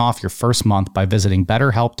 10% off your first month by visiting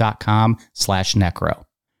betterhelp.com/necro.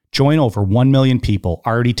 Join over 1 million people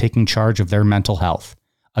already taking charge of their mental health.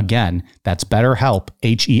 Again, that's BetterHelp,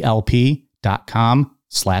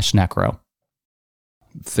 HELP.com/necro.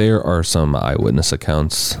 There are some eyewitness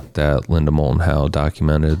accounts that Linda Moulton Howe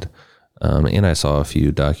documented, and I saw a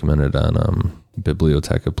few documented on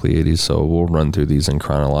Bibliotheca Pleiades, so we'll run through these in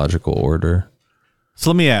chronological order. So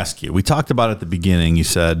let me ask you, we talked about at the beginning, you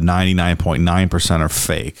said 99.9% are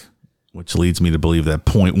fake, which leads me to believe that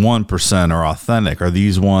 0.1% are authentic. Are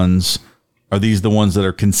these the ones that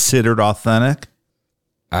are considered authentic?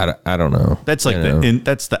 I don't know. That's like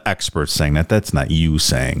that's the experts saying that. That's not you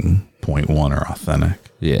saying 0.1 are authentic.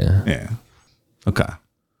 Yeah. Yeah. Okay.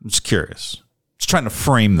 I'm just curious. Just trying to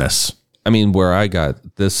frame this. I mean, where I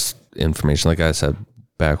got this information, like I said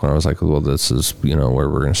back when I was like, well, this is, where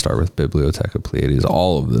we're going to start with Bibliotheca Pleiades.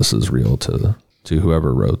 All of this is real to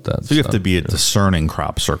whoever wrote that. So you have to be a discerning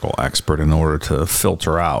crop circle expert in order to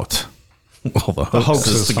filter out all the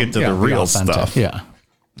hoaxes to get to the real stuff. Yeah.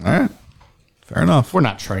 All right. Fair enough. We're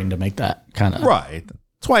not trained to make that kind of... Right.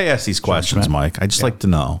 That's why I ask these questions, Mike. I just like to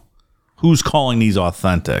know who's calling these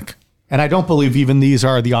authentic. And I don't believe even these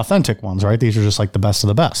are the authentic ones, right? These are just like the best of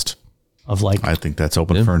the best of like... I think that's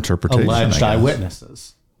open for interpretation. Alleged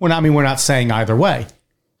eyewitnesses. We're not saying either way.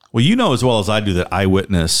 Well, you know as well as I do that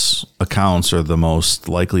eyewitness accounts are the most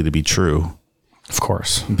likely to be true. Of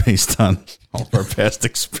course. Based on all of our past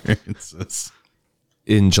experiences.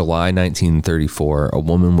 In July 1934, a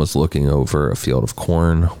woman was looking over a field of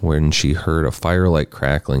corn when she heard a fire-like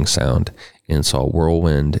crackling sound and saw a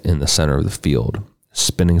whirlwind in the center of the field,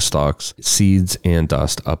 spinning stalks, seeds, and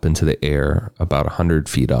dust up into the air about 100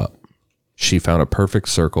 feet up. She found a perfect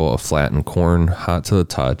circle of flattened corn, hot to the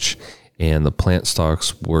touch, and the plant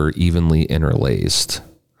stalks were evenly interlaced.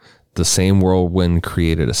 The same whirlwind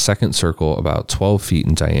created a second circle about 12 feet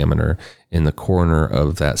in diameter in the corner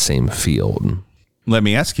of that same field. Let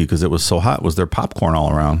me ask you, because it was so hot, was there popcorn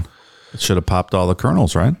all around? It should have popped all the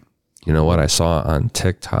kernels, right? You know what? I saw on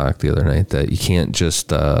TikTok the other night that you can't just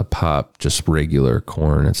pop just regular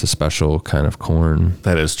corn. It's a special kind of corn.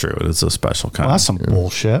 That is true. It is a special kind. Well, that's some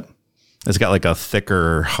bullshit. It's got like a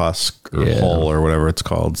thicker husk or hull or whatever it's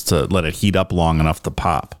called to let it heat up long enough to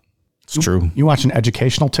pop. It's true. You watching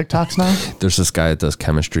educational TikToks now? There's this guy that does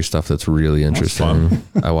chemistry stuff that's really interesting.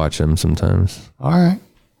 I watch him sometimes. All right.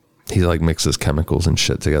 He like mixes chemicals and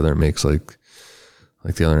shit together. It makes like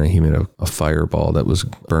the other night he made a fireball that was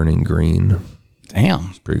burning green. Damn.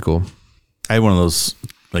 It's pretty cool. I had one of those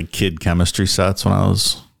like kid chemistry sets when I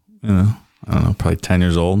was, I don't know, probably 10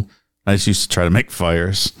 years old. I just used to try to make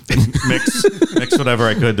fires, mix whatever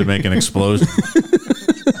I could to make an explosion.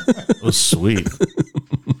 It was sweet.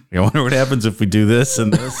 I wonder what happens if we do this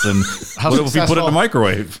and this, and what if we put it in the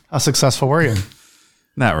microwave? How successful were you?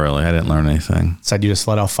 Not really. I didn't learn anything. Said you just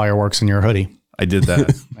let off fireworks in your hoodie. I did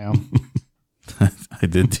that. Yeah. I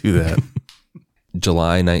did do that.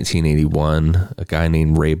 July 1981, a guy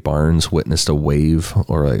named Ray Barnes witnessed a wave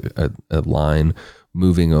or a line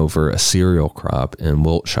moving over a cereal crop in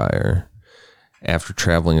Wiltshire. After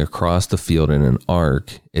traveling across the field in an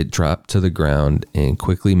arc, it dropped to the ground and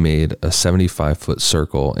quickly made a 75-foot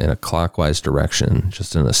circle in a clockwise direction,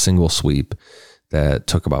 just in a single sweep that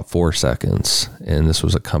took about 4 seconds. And this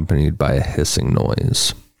was accompanied by a hissing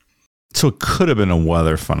noise. So it could have been a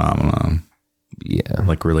weather phenomenon. Yeah.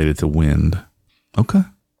 Like related to wind. Okay.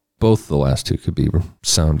 Both the last two could be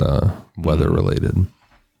sound weather related.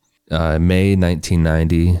 May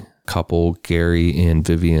 1990, couple Gary and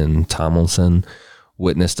Vivian Tomlinson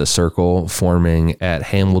witnessed a circle forming at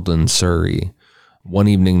Hambledon, Surrey. One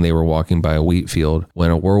evening they were walking by a wheat field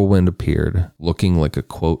when a whirlwind appeared, looking like a,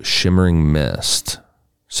 quote, shimmering mist.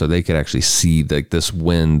 So they could actually see like this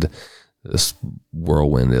wind, this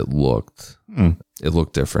whirlwind, it looked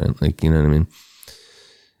different. Like, you know what I mean?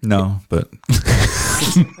 No, but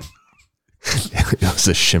it was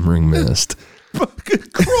a shimmering mist.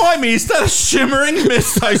 Crimey, is that a shimmering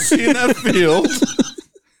mist I see in that field?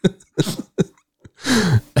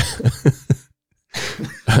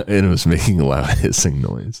 And it was making a loud hissing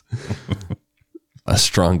noise. A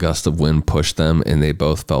strong gust of wind pushed them, and they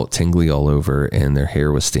both felt tingly all over, and their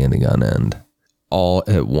hair was standing on end. All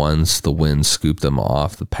at once, the wind scooped them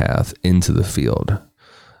off the path into the field.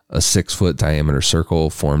 A 6-foot diameter circle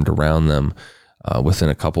formed around them within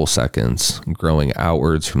a couple seconds, growing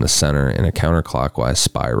outwards from the center in a counterclockwise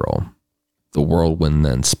spiral. The whirlwind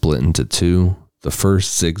then split into two. The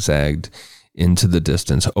first zigzagged into the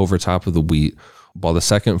distance over top of the wheat, while the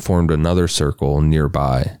second formed another circle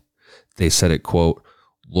nearby. They said it, quote,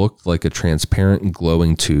 looked like a transparent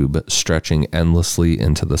glowing tube stretching endlessly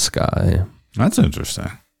into the sky. That's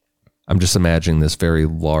interesting. I'm just imagining this very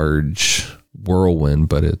large whirlwind,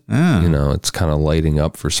 but it, it's kind of lighting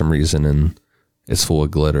up for some reason, and it's full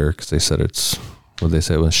of glitter because they said it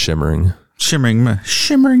was shimmering.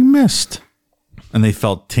 Shimmering mist. And they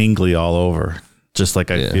felt tingly all over. Just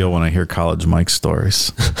like I feel when I hear College Mike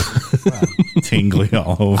stories. Tingly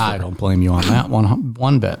all over. I don't blame you on that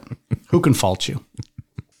one bit. Who can fault you?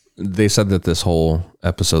 They said that this whole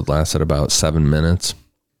episode lasted about 7 minutes.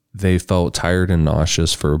 They felt tired and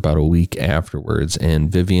nauseous for about a week afterwards,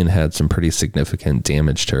 and Vivian had some pretty significant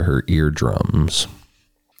damage to her eardrums.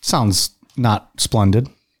 Sounds not splendid.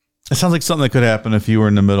 It sounds like something that could happen if you were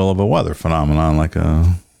in the middle of a weather phenomenon, like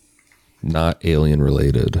a... Not alien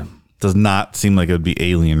related. Does not seem like it would be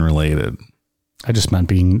alien related. I just meant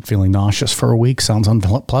feeling nauseous for a week. Sounds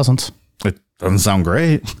unpleasant. It doesn't sound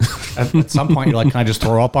great. At some point, you're like, can I just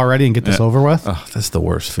throw up already and get this over with? Oh, that's the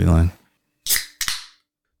worst feeling.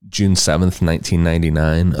 June 7th,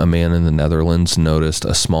 1999, a man in the Netherlands noticed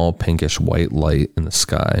a small pinkish white light in the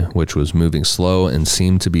sky, which was moving slow and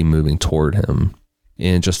seemed to be moving toward him.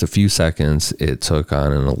 In just a few seconds, it took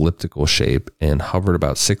on an elliptical shape and hovered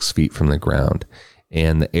about 6 feet from the ground.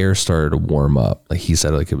 And the air started to warm up. Like he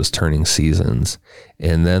said, like it was turning seasons.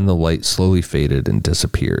 And then the light slowly faded and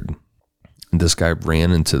disappeared. And this guy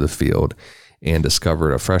ran into the field and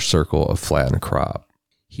discovered a fresh circle of flattened crop.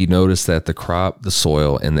 He noticed that the crop, the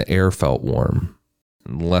soil, and the air felt warm.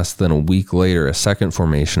 Less than a week later, a second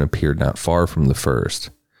formation appeared not far from the first.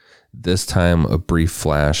 This time, a brief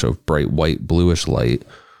flash of bright white bluish light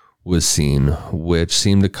was seen, which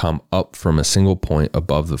seemed to come up from a single point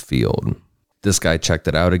above the field. This guy checked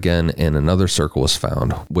it out again, and another circle was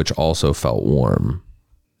found, which also felt warm.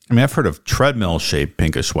 I mean, I've heard of treadmill-shaped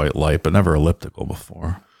pinkish white light, but never elliptical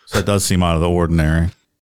before. So it does seem out of the ordinary.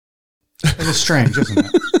 It is strange, isn't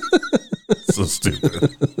it? So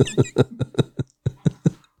stupid.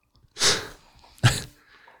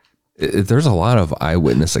 There's a lot of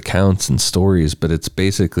eyewitness accounts and stories, but it's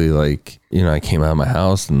basically like, I came out of my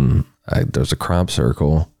house and there's a crop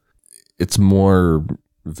circle. It's more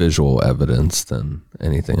visual evidence than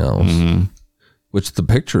anything else, which the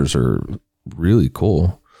pictures are really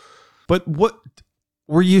cool. But what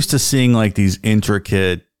we're used to seeing, like these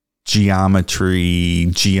intricate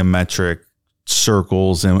geometric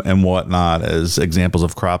circles and whatnot as examples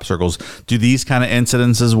of crop circles. Do these kind of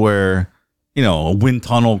incidences where, a wind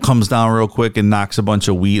tunnel comes down real quick and knocks a bunch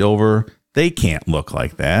of wheat over, they can't look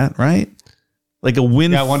like that, right? Like a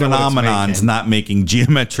wind phenomenon's not making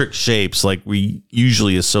geometric shapes like we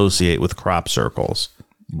usually associate with crop circles.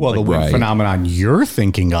 Well, the wind phenomenon you're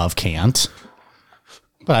thinking of can't.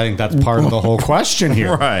 But I think that's part of the whole question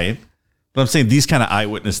here. Right. But I'm saying these kind of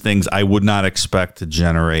eyewitness things I would not expect to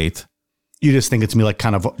generate. You just think it's me like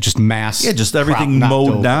kind of just mass. Yeah, just everything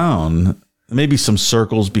mowed down. Maybe some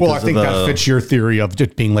circles because I think that fits your theory of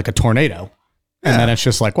it being like a tornado. And then it's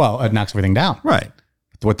just like, well, it knocks everything down. Right.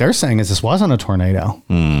 But what they're saying is this wasn't a tornado.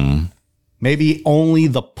 Maybe only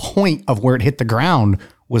the point of where it hit the ground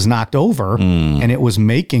was knocked over and it was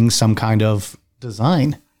making some kind of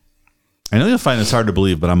design. I know you'll find this hard to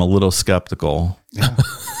believe, but I'm a little skeptical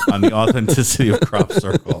on the authenticity of crop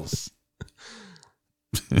circles.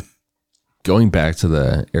 Going back to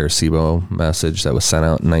the Arecibo message that was sent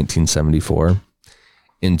out in 1974,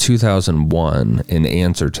 in 2001, an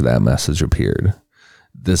answer to that message appeared.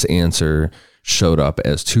 This answer showed up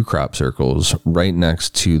as 2 crop circles right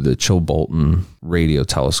next to the Chilbolton radio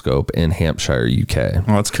telescope in Hampshire, UK.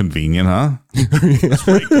 Well, that's convenient, huh? That's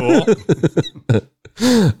pretty cool.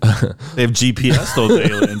 They have GPS, those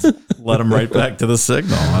aliens. Let them right back to the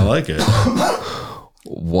signal. I like it.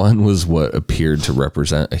 One was what appeared to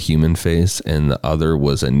represent a human face, and the other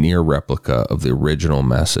was a near replica of the original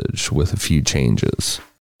message with a few changes.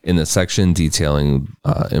 In the section detailing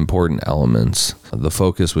important elements, the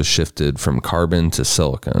focus was shifted from carbon to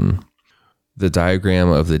silicon. The diagram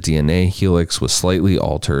of the DNA helix was slightly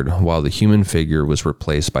altered, while the human figure was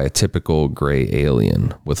replaced by a typical gray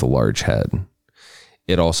alien with a large head.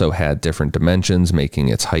 It also had different dimensions, making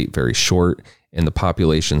its height very short, and the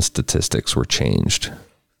population statistics were changed.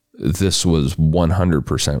 This was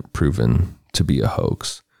 100% proven to be a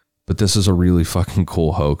hoax. But this is a really fucking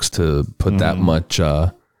cool hoax to put that much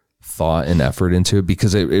thought and effort into it,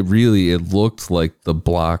 because it looked like the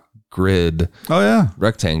block grid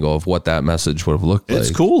rectangle of what that message would have looked like.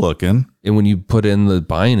 It's cool looking. And when you put in the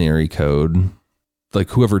binary code, like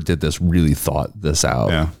whoever did this really thought this out.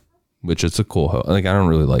 Yeah. Which it's a cool hoax. Like, I don't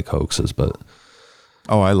really like hoaxes, but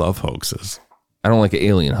I love hoaxes. I don't like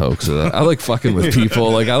alien hoaxes. I like fucking with people.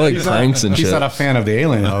 Like, I like pranks and shit. He's not a fan of the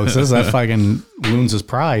alien hoaxes. That fucking wounds his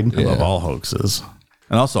pride. I love all hoaxes.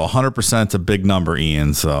 And also 100% a big number,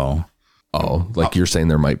 Ian. So, you're saying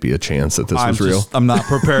there might be a chance that this was real? I'm not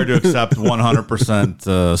prepared to accept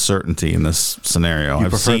 100% certainty in this scenario. I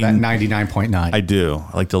prefer that 99.9. I do.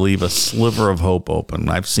 I like to leave a sliver of hope open.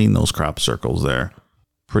 I've seen those crop circles there.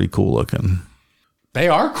 Pretty cool looking. They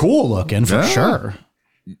are cool looking for sure.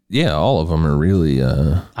 Yeah, all of them are really.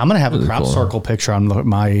 I'm gonna have really a crop cool. circle picture on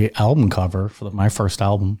my album cover for my first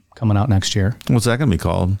album coming out next year. What's that gonna be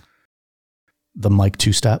called? The Mike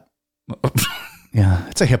 2-Step. Yeah,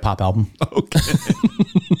 it's a hip hop album. Okay.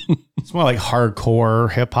 It's more like hardcore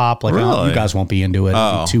hip hop. Like Really? you guys won't be into it.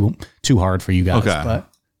 It'd be too hard for you guys. Okay. But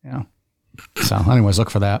yeah. So, anyways, look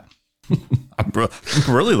for that. I'm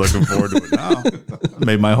really looking forward to it now.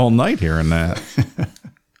 Made my whole night hearing that.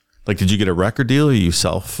 Like, did you get a record deal or you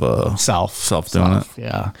self doing it?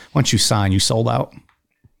 Yeah. Once you sign, you sold out.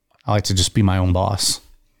 I like to just be my own boss.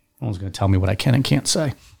 No one's going to tell me what I can and can't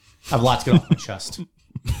say. I have a lot to get off my chest.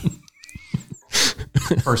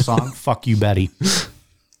 First song, Fuck You, Betty.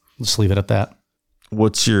 Let's leave it at that.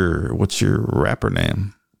 What's your rapper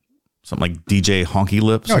name? Something like DJ Honky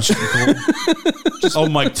Lips? No, it's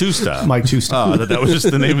Mike 2-Step. Mike 2-Step. Oh, I thought that was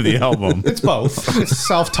just the name of the album. It's both. It's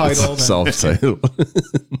self-titled. Self-titled.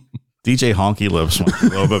 DJ Honky Lips might be a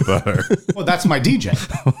little bit better. Well, that's my DJ.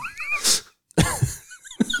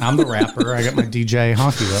 I'm the rapper. I got my DJ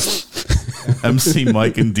Honky Lips. MC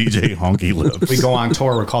Mike and DJ Honky Lips. We go on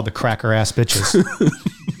tour. We're called the Cracker Ass Bitches.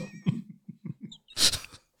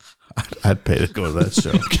 I'd pay to go to that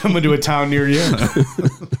show. Coming to a town near you.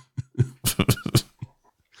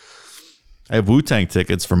 I have Wu-Tang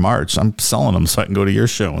tickets for March. I'm selling them so I can go to your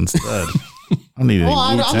show instead. I don't need any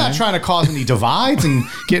I'm Wu-Tang. not trying to cause any divides and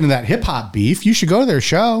get into that hip hop beef. You should go to their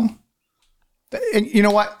show. And you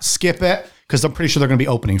know what? Skip it, because I'm pretty sure they're going to be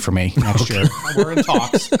opening for me next year. We're in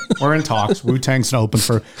talks. Wu-Tang's going to open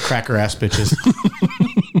for Cracker Ass Bitches.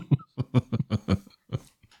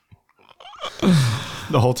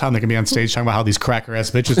 The whole time they can be on stage talking about how these cracker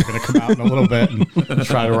ass bitches are going to come out in a little bit and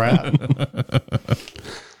try to rap.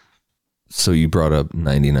 So you brought up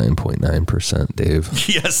 99.9%, Dave.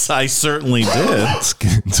 Yes, I certainly did. Let's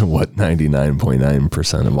get into what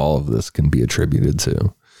 99.9% of all of this can be attributed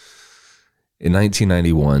to. In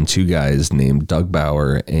 1991, two guys named Doug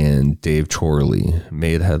Bauer and Dave Chorley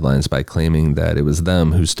made headlines by claiming that it was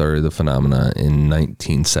them who started the phenomena in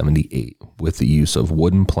 1978 with the use of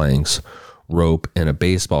wooden planks, rope, and a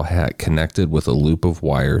baseball hat connected with a loop of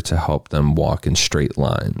wire to help them walk in straight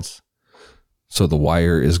lines. So the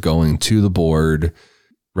wire is going to the board,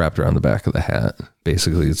 wrapped around the back of the hat.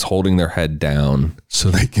 Basically, it's holding their head down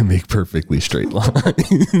so they can make perfectly straight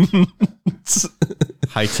lines.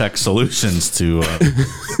 High-tech solutions to... Well,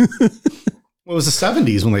 it was the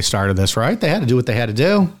 70s when they started this, right? They had to do what they had to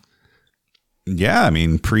do. Yeah, I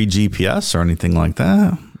mean, pre-GPS or anything like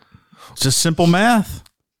that. It's just simple math.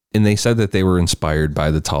 And they said that they were inspired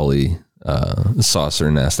by the Tully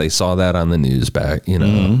saucer nest. They saw that on the news back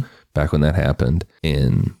when that happened.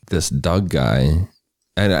 And this Doug guy,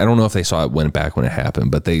 and I don't know if they saw it back when it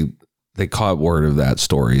happened, but they caught word of that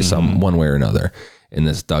story one way or another. And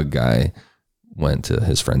this Doug guy went to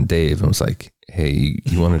his friend Dave and was like, hey,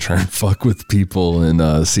 you want to try and fuck with people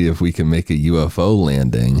and see if we can make a UFO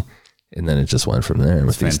landing? And then it just went from there.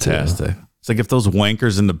 With these fantastic. It's like if those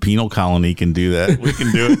wankers in the penal colony can do that, we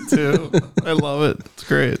can do it too. I love it. It's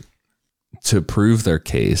great. To prove their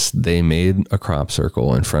case, they made a crop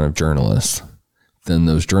circle in front of journalists. Then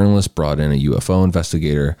those journalists brought in a UFO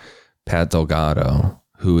investigator, Pat Delgado,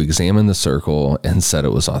 who examined the circle and said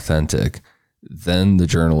it was authentic. Then the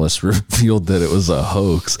journalists revealed that it was a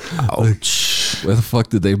hoax. Ouch. Why the fuck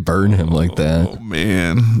did they burn him like that? Oh,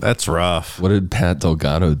 man. That's rough. What did Pat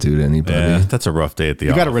Delgado do to anybody? Yeah, that's a rough day at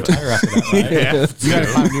the office. You got to retire after that, right? Yeah. You got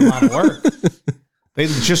to find a new line of work. They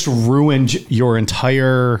just ruined your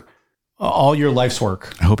entire... all your life's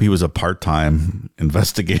work. I hope he was a part-time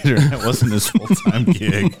investigator. That wasn't his full-time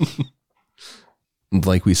gig.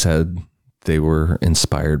 Like we said, they were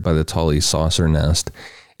inspired by the Tully saucer nest,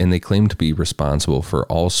 and they claimed to be responsible for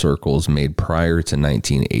all circles made prior to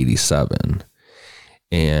 1987,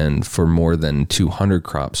 and for more than 200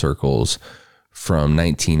 crop circles from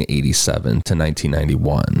 1987 to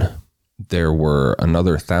 1991. There were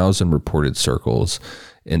another 1,000 reported circles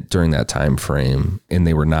during that time frame, and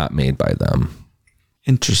they were not made by them.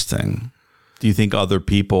 Interesting. Do you think other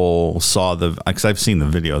people saw because I've seen the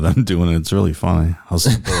video of them doing it. It's really funny how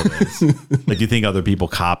simple it is. Like, do you think other people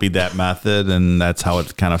copied that method and that's how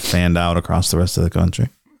it kind of fanned out across the rest of the country?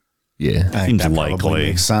 Yeah. I think Seems that likely. probably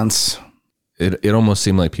makes sense. It almost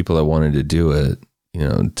seemed like people that wanted to do it,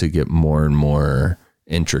 to get more and more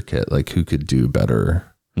intricate, like who could do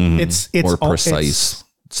better, It's more precise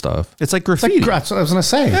stuff. It's like It's graffiti. like, that's what I was going to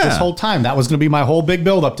say. Yeah. This whole time, that was going to be my whole big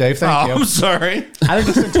build-up, Dave. Thank you. I'm sorry. I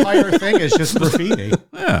think this entire thing is just graffiti.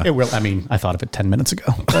 Yeah. It will. I mean, I thought of it 10 minutes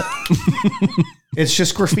ago. But it's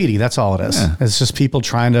just graffiti. That's all it is. Yeah. It's just people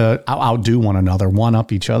trying to outdo one another,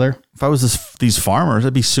 one-up each other. If I was these farmers,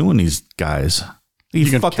 I'd be suing these guys. You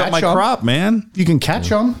can fucked up catch my them. crop, man. You can catch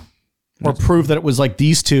them or prove that it was like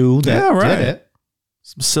these two that did it.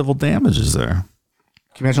 Some civil damages there.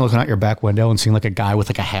 Can you imagine looking out your back window and seeing like a guy with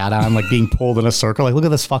like a hat on, like being pulled in a circle? Like, look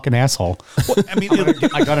at this fucking asshole. Well, I mean, I'm gonna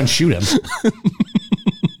get my gun and shoot him.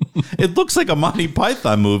 it looks like a Monty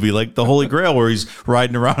Python movie, like the Holy Grail, where he's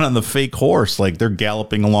riding around on the fake horse, like they're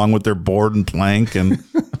galloping along with their board and plank, and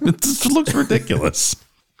it just looks ridiculous.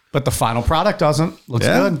 But the final product doesn't. Looks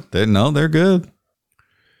good. They're good.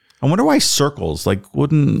 I wonder why circles. Like,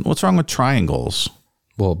 what's wrong with triangles?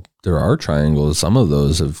 Well, there are triangles. Some of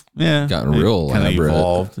those have gotten real kind of elaborate.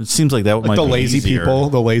 evolved. It seems like that Like might the be lazy easier. people,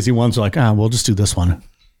 the lazy ones are like, we'll just do this one.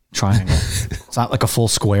 Triangle. It's not like a full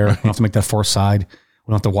square. We don't have to make that fourth side.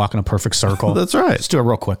 We don't have to walk in a perfect circle. That's right. Just do it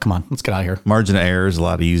real quick. Come on. Let's get out of here. Margin of error is a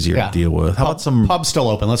lot easier to deal with. How about some pub's still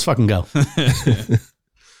open? Let's fucking go.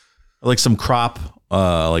 like some crop,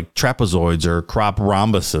 like trapezoids or crop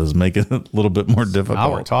rhombuses, make it a little bit more difficult.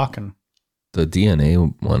 Now we're talking. The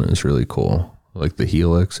DNA one is really cool. Like the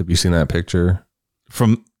helix. Have you seen that picture?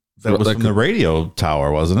 From that was Like from the radio tower,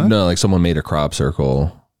 wasn't it? No, like someone made a crop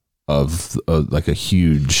circle of like a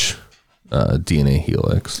huge DNA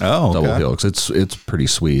helix. Oh, okay. double helix. It's pretty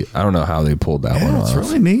sweet. I don't know how they pulled that one off. It's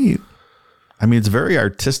really neat. I mean, it's very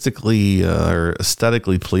artistically or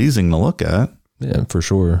aesthetically pleasing to look at. Yeah, for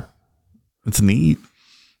sure. It's neat.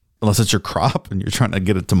 Unless it's your crop and you're trying to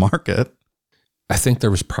get it to market. I think there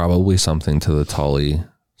was probably something to the Tully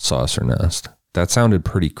saucer nest. That sounded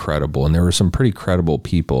pretty credible. And there were some pretty credible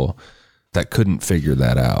people that couldn't figure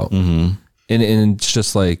that out. Mm-hmm. And it's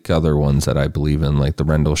just like other ones that I believe in, like the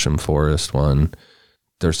Rendlesham Forest one.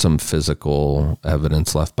 There's some physical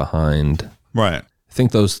evidence left behind. Right. I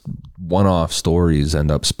think those one-off stories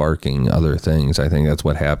end up sparking other things. I think that's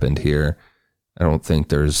what happened here. I don't think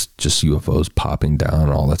there's just UFOs popping down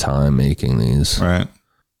all the time making these. Right.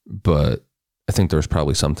 But I think there's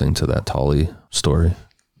probably something to that Tully story.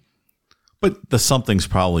 But the something's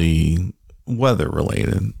probably weather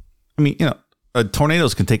related. I mean,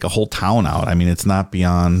 tornadoes can take a whole town out. I mean, it's not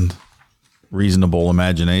beyond reasonable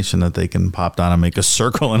imagination that they can pop down and make a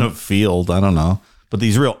circle in a field. I don't know. But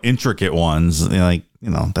these real intricate ones,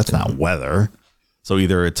 that's not weather. So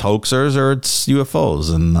either it's hoaxers or it's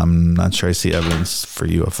UFOs. And I'm not sure I see evidence for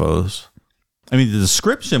UFOs. I mean, the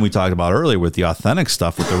description we talked about earlier with the authentic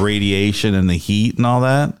stuff, with the radiation and the heat and all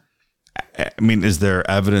that. I mean, is there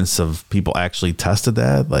evidence of people actually tested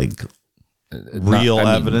that? Like real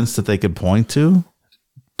evidence that they could point to?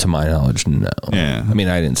 To my knowledge, no. Yeah. I mean,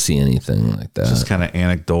 I didn't see anything like that. Just kind of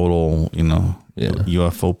anecdotal,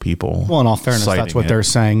 UFO people. Well, in all fairness, that's citing what it. they're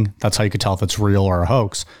saying. That's how you could tell if it's real or a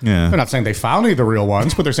hoax. Yeah. They're not saying they found any of the real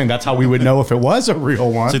ones, but they're saying that's how we would know if it was a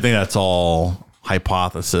real one. So you think that's all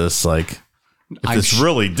hypothesis? Like, if this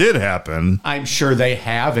really did happen. I'm sure they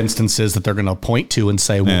have instances that they're going to point to and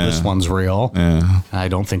say, well, this one's real. Yeah. I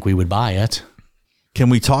don't think we would buy it. Can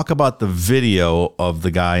we talk about the video of the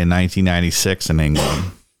guy in 1996 in England?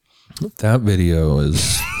 That video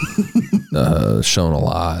is shown a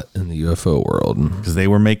lot in the UFO world. Because they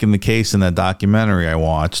were making the case in that documentary I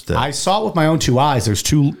watched. That I saw it with my own two eyes. There's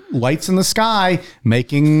two lights in the sky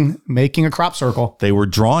making a crop circle. they were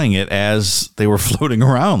drawing it as they were floating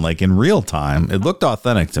around, like in real time. It looked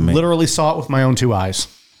authentic to me. Literally saw it with my own two eyes.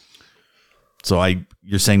 So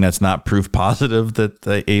you're saying that's not proof positive that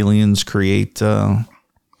the aliens create crop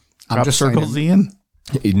just circles, saying Ian?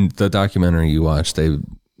 In the documentary you watched,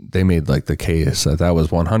 they made like the case that was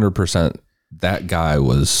 100%. That guy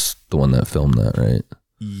was the one that filmed that, right?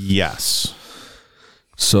 Yes.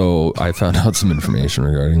 So I found out some information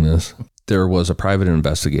regarding this. There was a private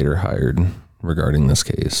investigator hired regarding this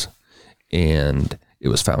case, and it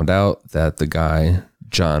was found out that the guy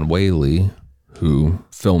John Whaley, who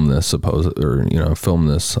filmed this filmed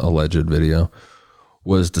this alleged video,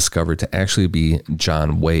 was discovered to actually be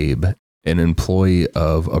John Wabe, an employee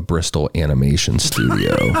of a Bristol animation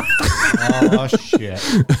studio. Oh, shit.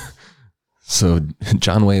 So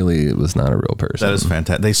John Whaley was not a real person. That is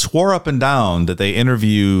fantastic. They swore up and down that they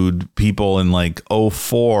interviewed people in like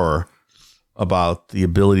 2004 about the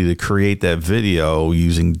ability to create that video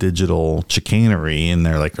using digital chicanery. And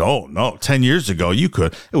they're like, oh, no, 10 years ago,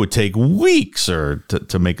 it would take weeks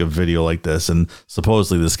to make a video like this. And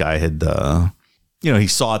supposedly this guy had, he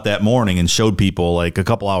saw it that morning and showed people like a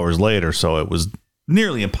couple hours later. So it was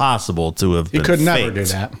nearly impossible to have been He could never faked. do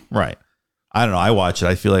that. Right. I don't know. I watch it.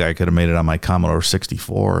 I feel like I could have made it on my Commodore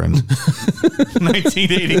 64 in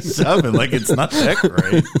 1987. Like, it's not that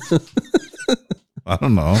great. I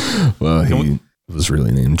don't know. Well, he was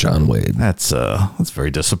really named John Wade. That's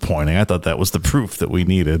very disappointing. I thought that was the proof that we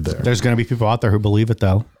needed there. There's going to be people out there who believe it,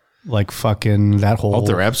 though. Like fucking that whole... Oh,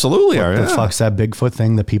 there absolutely are. The Yeah. fuck's that Bigfoot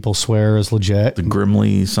thing that people swear is legit? The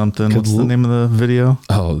Grimley something. What's the name of the video?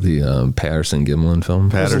 Oh, the Patterson Gimlin film.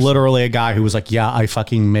 There's literally a guy who was like, yeah, I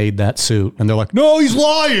fucking made that suit. And they're like, no, he's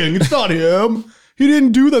lying. It's not him. He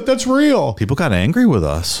didn't do that. That's real. People got angry with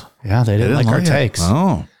us. Yeah, they didn't like our it. takes.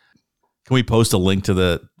 Oh. Can we post a link to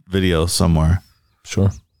the video somewhere?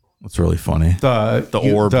 Sure. It's really funny. The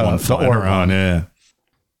orb one flying orb around. one. Yeah.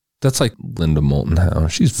 That's like Linda Moulton Howe.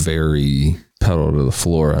 She's very pedal to the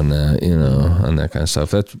floor on that, on that kind of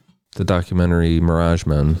stuff. That's the documentary Mirage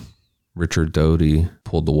Men. Richard Doty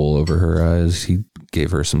pulled the wool over her eyes. He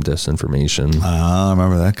gave her some disinformation. I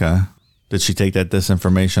remember that guy. Did she take that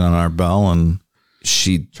disinformation on our bell and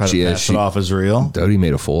She try to pass it off as real? Doty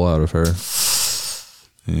made a fool out of her.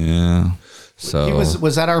 Yeah. So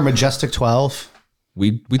Was that our Majestic 12?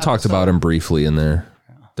 we talked about him briefly in there.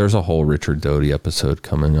 There's a whole Richard Doty episode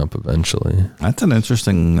coming up eventually. That's an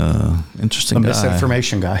interesting The guy.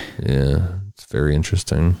 misinformation guy. Yeah, it's very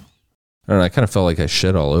interesting. I don't know, I kind of felt like I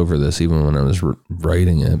shit all over this even when I was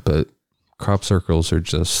writing it, but crop circles are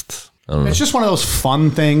just, I don't know. It's just one of those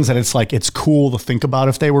fun things that it's like, it's cool to think about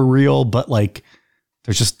if they were real, but like,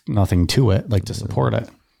 there's just nothing to it, like to support it.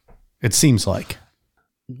 It seems like.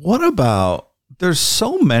 What about, there's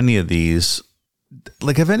so many of these,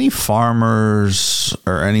 like have any farmers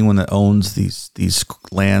or anyone that owns these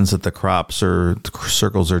lands that the crops or the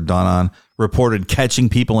circles are done on reported catching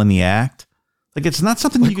people in the act? Like it's not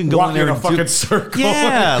something you can go in there and fucking do. circle.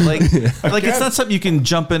 Yeah, like it's not something you can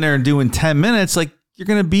jump in there and do in 10 minutes. Like you're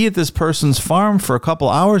going to be at this person's farm for a couple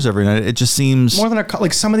hours every night. It just seems More than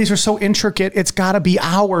like some of these are so intricate, it's got to be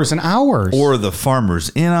hours and hours. or the farmer's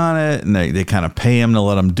in on it and they kind of pay him to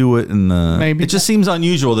let them do it. And Maybe. it just seems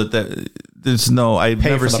unusual that there's no, I've Pay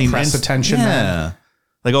never for the seen press attention, Yeah. man.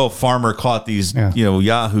 Like, oh, farmer caught these, Yeah.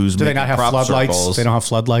 yahoos. Do they not have floodlights? They don't have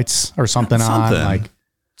floodlights or something on. Like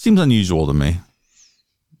Seems unusual to me.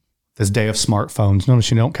 This day of smartphones, notice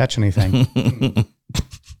you don't catch anything.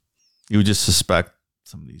 You would just suspect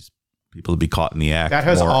some of these people to be caught in the act. That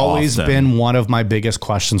has more always often. been one of my biggest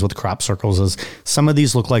questions with crop circles is some of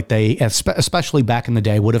these look like they, especially back in the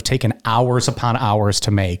day, would have taken hours upon hours to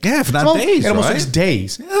make. Yeah, if not days, It almost right? takes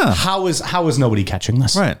days. Yeah. How is nobody catching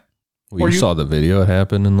this? Right. Well, you saw the video. It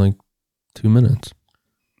happened in like 2 minutes.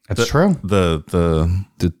 That's true. There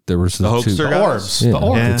was the hoaxer two guys? Orbs. Yeah, The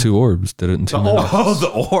orbs. the two orbs did it in 2 minutes. Oh, the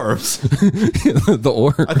orbs. The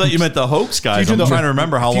orbs. I thought you meant the hoax guys. do I'm the- trying to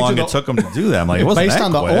remember how if you long do it took them to do that. I'm like, it wasn't Based that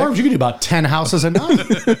on the quick. orbs, you could do about 10 houses a night.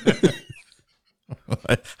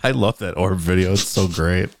 I love that orb video. It's so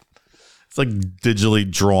great. It's like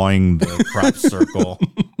digitally drawing the crop circle.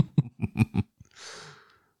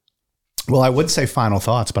 Well, I would say final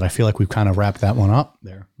thoughts, but I feel like we've kind of wrapped that one up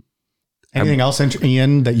there. Anything else,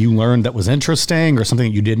 Ian, that you learned that was interesting or something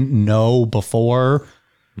that you didn't know before?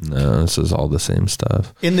 No, this is all the same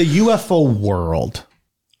stuff. In the UFO world,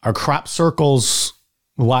 are crop circles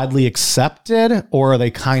widely accepted, or are they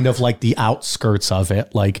kind of like the outskirts of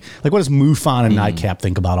it? Like what does MUFON and NICAP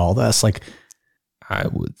think about all this? Like, I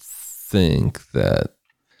would think that.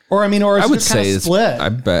 or is I it would just kind say of it's. split?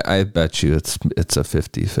 I bet you it's a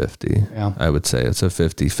 50-50. Yeah. I would say it's a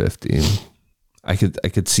 50-50. I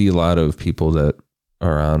could see a lot of people that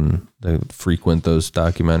are on that frequent those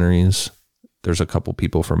documentaries. There's a couple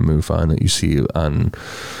people from MUFON that you see on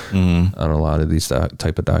a lot of these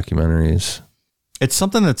type of documentaries. It's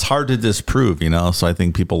something that's hard to disprove, so I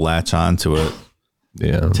think people latch on to it,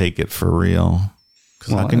 Yeah. take it for real.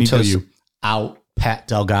 Because Well, how can you until just, you out Pat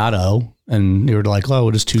Delgado and you were like, oh,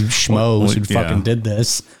 just two schmoes who yeah. fucking did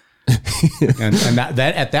this. and that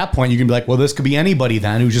at that point you can be like, well, this could be anybody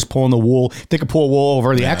then who's just pulling the wool. They could pull wool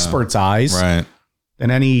over the experts' eyes. right?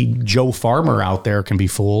 And any Joe Farmer out there can be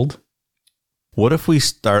fooled. What if we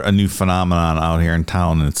start a new phenomenon out here in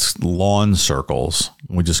town and it's lawn circles?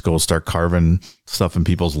 We just go start carving stuff in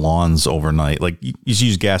people's lawns overnight. Like you just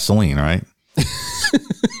use gasoline, right?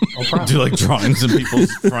 Do like drawings in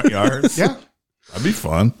people's front yards. Yeah. That'd be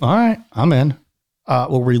fun. All right. I'm in. Where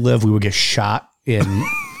we live, we would get shot in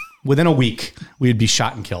within a week. We'd be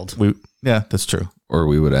shot and killed. Yeah, that's true. Or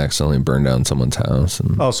we would accidentally burn down someone's house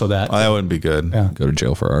and Oh, so that. That wouldn't be good. Yeah. go to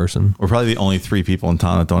jail for arson. We're probably the only 3 people in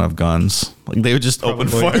town that don't have guns. Like they would just open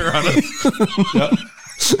fire on us.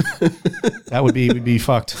 That would be, we'd be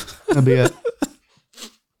fucked. That'd be it.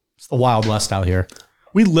 It's the Wild West out here.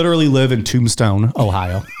 We literally live in Tombstone,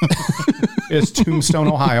 Ohio. It's Tombstone,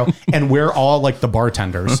 Ohio. And we're all like the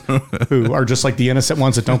bartenders who are just like the innocent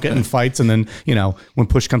ones that don't get in fights. And then, when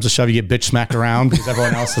push comes to shove, you get bitch smacked around because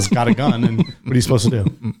everyone else has got a gun. And what are you supposed to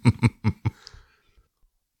do?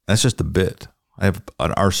 That's just a bit. I have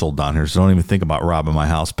an arsehole down here, so don't even think about robbing my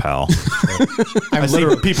house, pal. I see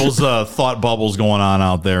people's thought bubbles going on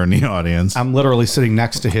out there in the audience. I'm literally sitting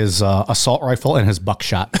next to his assault rifle and his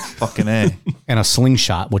buckshot Fucking A. and a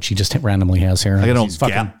slingshot, which he just randomly has here. I got He's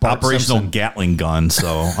fucking Bart operational Simpson. Gatling gun,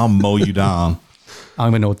 so I'll mow you down. I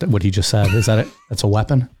don't even know what he just said. Is that it? That's a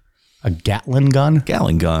weapon? A Gatling gun?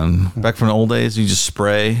 Gatling gun. Back from the old days, you just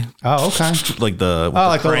spray Oh, okay. like the,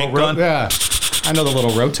 Like the crank little gun. yeah. I know the little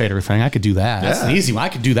rotator thing. I could do that. That's Yeah. an easy one. I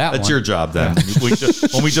could do that That's one. your job then.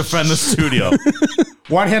 When we defend the studio.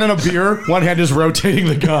 One hand on a beer, one hand is rotating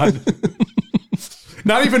the gun.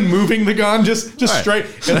 Not even moving the gun, just Right. straight.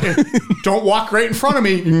 Don't walk right in front of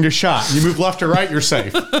me, you can get shot. You move left or right, you're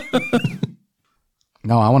safe.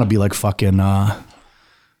 No, I want to be like fucking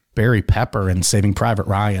Barry Pepper in Saving Private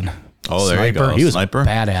Ryan. Oh, there you go. He was Sniper.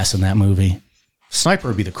 badass in that movie. Sniper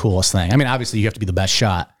would be the coolest thing. I mean, obviously you have to be the best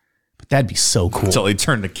shot, but that'd be so cool. Until they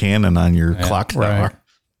turn the cannon on your clock tower. Right.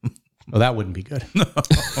 Well, that wouldn't be good.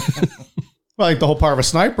 Well, I think the whole part of a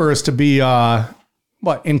sniper is to be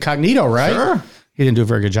incognito, right? Sure. He didn't do a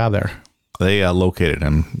very good job there. They located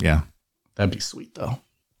him. Yeah. That'd be sweet, though.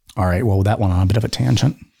 All right. Well, that went on a bit of a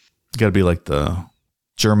tangent. You got to be like the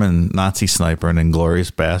German Nazi sniper in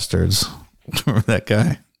Inglourious Bastards. Remember that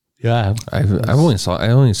guy? Yeah. I only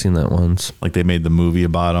seen that once. Like they made the movie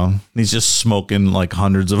about him. He's just smoking like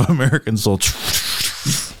hundreds of American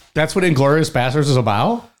soldiers. That's what Inglourious Bastards is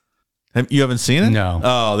about? You haven't seen it? No.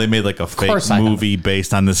 Oh, they made like a fake course I movie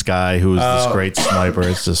based on this guy who was this great sniper.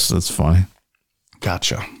 It's funny.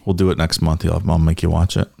 Gotcha. We'll do it next month. I'll make you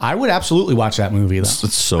watch it. I would absolutely watch that movie, though.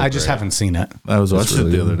 It's so I just great. haven't seen it. I was watching really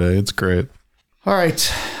it the other day. It's great. All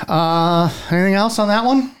right. Anything else on that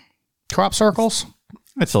one? Crop circles?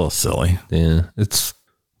 It's a little silly. Yeah, it's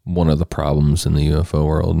one of the problems in the UFO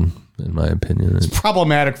world, in my opinion.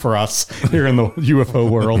 Problematic for us here in the UFO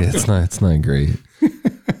world. It's not great.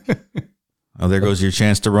 Oh, there goes your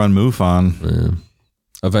chance to run MUFON.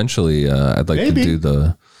 Eventually, I'd like Maybe. to do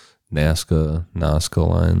the Nazca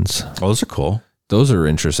lines. Oh, those are cool. Those are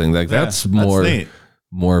interesting. Like that's more neat.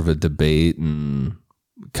 more of a debate and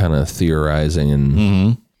kind of theorizing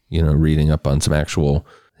and reading up on some actual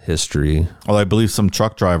history. Well, I believe some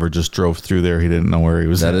truck driver just drove through there. He didn't know where he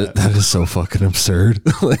was at. That is so fucking absurd.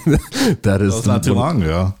 Like, that is It's not too long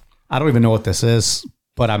ago. I don't even know what this is,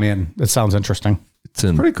 but I mean, it sounds interesting. It's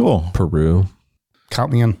in Pretty cool. Peru.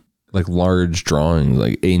 Count me in. Like large drawings,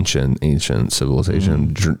 like ancient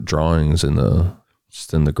civilization drawings in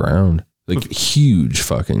the ground, like huge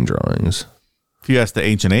fucking drawings. If you ask the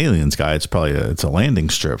Ancient Aliens guy, it's probably it's a landing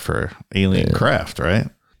strip for alien craft, right?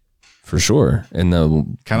 For sure. And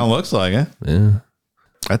Kind of looks like it. yeah,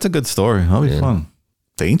 That's a good story. That'll be fun.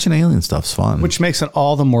 The Ancient Alien stuff's fun. Which makes it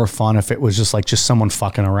all the more fun if it was just someone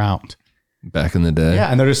fucking around. back in the day. Yeah,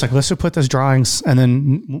 and they're just like, let's just put those drawings, and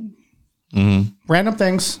then random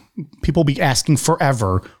things. People be asking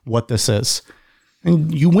forever what this is,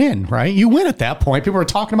 and you win, right? You win at that point. People are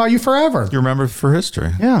talking about you forever. you remember for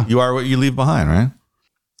history. Yeah. You are what you leave behind, right?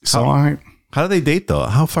 So, all right. How do they date though?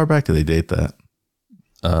 How far back do they date that?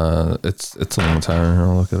 It's a long time.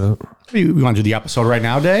 I'll look it up. You want to do the episode right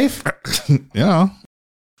now, Dave?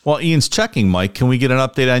 While Ian's checking, Mike, can we get an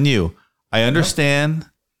update on you? I understand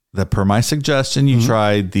that per my suggestion, you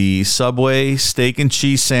tried the Subway steak and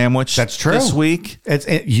cheese sandwich. That's true. This week,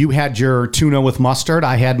 You had your tuna with mustard.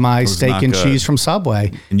 I had my steak not and good. cheese from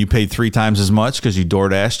Subway. and you paid 3 times as much because you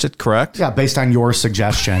DoorDashed it, correct? Yeah, based on your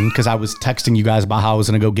suggestion, because I was texting you guys about how I was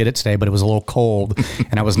going to go get it today, but it was a little cold,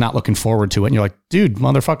 and I was not looking forward to it. And you're like, dude,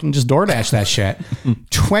 motherfucking just DoorDash that shit.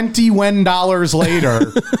 $21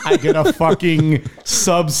 later, I get a fucking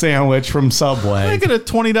sub sandwich from I Subway. get a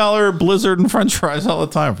 $20 Blizzard and French fries all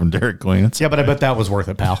the time from Dairy Queen. It's, Yeah, but I bet that was worth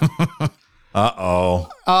it, pal.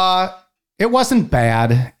 It wasn't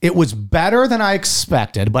bad. It was better than I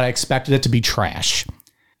expected, but I expected it to be trash.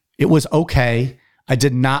 It was okay. I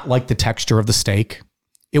did not like the texture of the steak.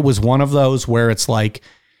 It was one of those where it's like,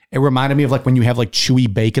 it reminded me of like when you have like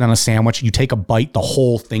chewy bacon on a sandwich, you take a bite, the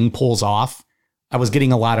whole thing pulls off. I was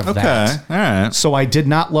getting a lot of that. all right. So I did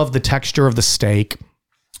not love the texture of the steak.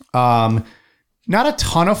 Not a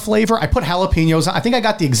ton of flavor. I put jalapenos on. I think I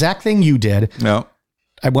got the exact thing you did. No.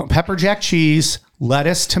 I went pepper jack cheese,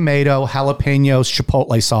 lettuce, tomato, jalapenos,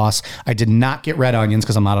 chipotle sauce. I did not get red onions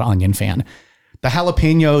because I'm not an onion fan. The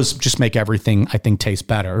jalapenos just make everything, I think, taste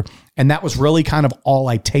better. And that was really kind of all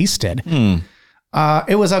I tasted.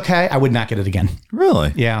 It was okay. I would not get it again.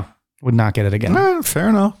 Really? Yeah, would not get it again. Fair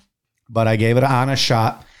enough. But I gave it an honest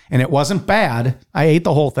shot. And it wasn't bad. I ate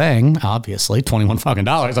the whole thing, obviously. $21 fucking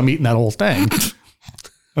dollars. I'm eating that whole thing.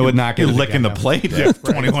 I would not get You're it licking again, the plate at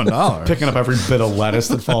 $21. picking up every bit of lettuce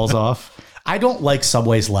that falls off. I don't like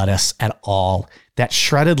Subway's lettuce at all. That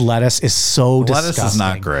shredded lettuce is so disgusting. Lettuce is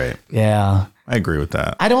not great. Yeah. I agree with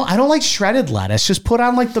that. I don't like shredded lettuce. Just put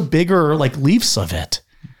on like the bigger like leaves of it.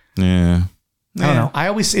 Yeah. I don't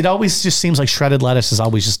know. It always just seems like shredded lettuce is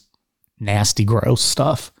always just nasty, gross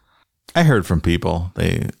stuff. I heard from people.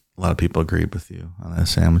 A lot of people agreed with you on that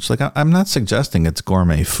sandwich. Like, I'm not suggesting it's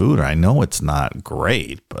gourmet food. I know it's not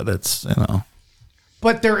great, but it's,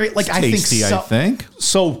 But they're like, tasty, I think.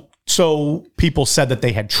 So people said that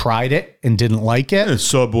they had tried it and didn't like it. It's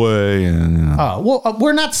Subway and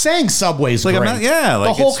We're not saying Subway's like great. I'm not. Yeah, like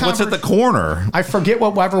the whole it's, what's at the corner. I forget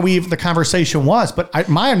whatever the conversation was, but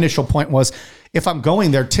my initial point was, if I'm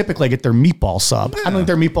going there, typically I get their meatball sub. I don't think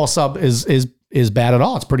their meatball sub is bad at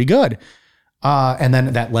all. It's pretty good. And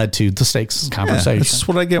then that led to the steaks conversation. This is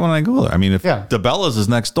what I get when I go there. I mean, if DeBella's is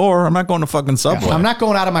next door, I'm not going to fucking Subway. I'm not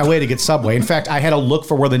going out of my way to get Subway. In fact, I had to look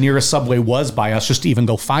for where the nearest Subway was by us just to even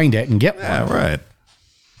go find it and get one. Yeah, right.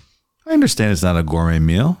 I understand it's not a gourmet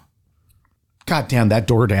meal. God damn, that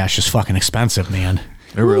DoorDash is fucking expensive, man.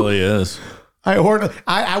 It really is. I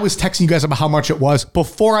was texting you guys about how much it was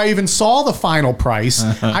before I even saw the final price.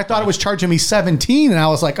 I thought it was charging me $17, and I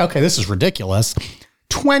was like, okay, this is ridiculous.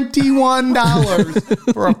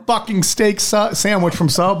 $21 for a fucking steak sandwich from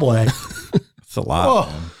Subway. It's a lot.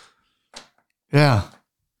 Man. Yeah.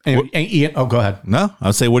 Anyway, Ian, go ahead. No, I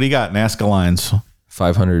would say, what do you got? Nazca lines.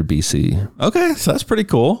 500 BC. Okay, so that's pretty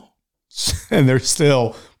cool. And they're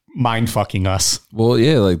still mind fucking us. Well,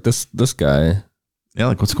 yeah, like this guy. Yeah,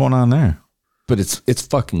 like what's going on there? But it's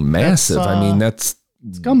fucking massive. I mean, It's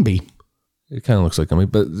Gumby. it kind of looks like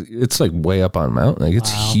Gumby, but it's like way up on a mountain. Like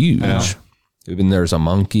it's huge. Yeah. Even there's a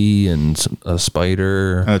monkey and a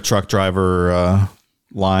spider. A truck driver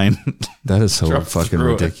line. That is so Drove fucking through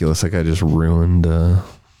it. ridiculous. Like I just ruined a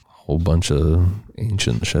whole bunch of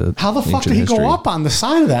ancient shit. How the fuck ancient did he history. go up on the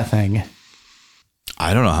side of that thing?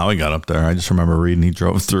 I don't know how he got up there. I just remember reading he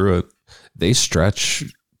drove through it. These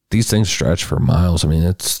things stretch for miles. I mean,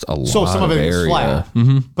 it's a lot So some of it is area. flat,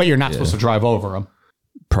 but you're not supposed to drive over them.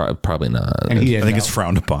 Probably not. And he I think it's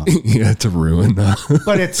frowned upon. yeah, to ruin that.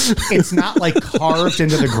 But it's not like carved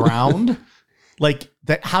into the ground. Like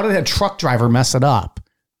that. How did that truck driver mess it up?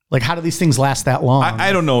 Like, how do these things last that long?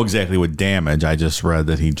 I don't know exactly what damage. I just read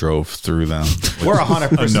that he drove through them. We're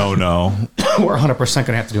 100%. No. We're 100% going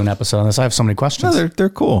to have to do an episode on this. I have so many questions. No, they're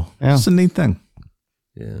cool. Yeah. It's a neat thing.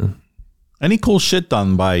 Yeah. Any cool shit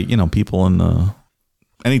done by, people in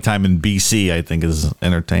anytime in BC, I think is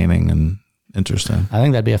entertaining and interesting. I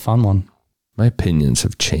think that'd be a fun one. My opinions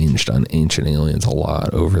have changed on Ancient Aliens a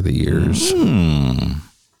lot over the years.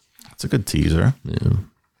 That's a good teaser. Yeah.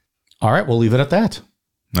 All right, we'll leave it at that.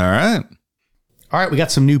 All right. All right, we got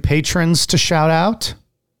some new patrons to shout out.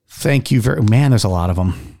 Thank you very man, there's a lot of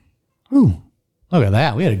them. Ooh, look at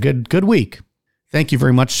that. We had a good week. Thank you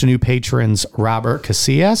very much to new patrons Robert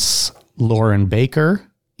Casillas, Lauren Baker,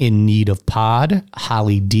 In Need of Pod,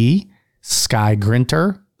 Holly D, Sky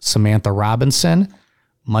Grinter, Samantha Robinson,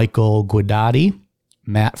 Michael Guidati,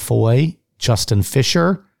 Matt Foy, Justin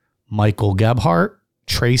Fisher, Michael Gebhart,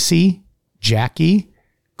 Tracy, Jackie,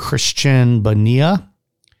 Christian Bonilla,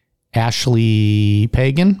 Ashley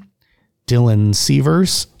Pagan, Dylan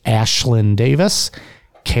Sievers, Ashlyn Davis,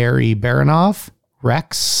 Carrie Baranov,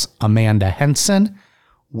 Rex, Amanda Henson,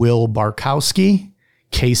 Will Barkowski,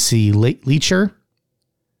 Casey Leacher,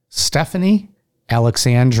 Stephanie,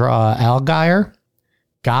 Alexandra Algier,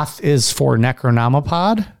 Goth is for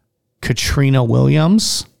Necronomipod, Katrina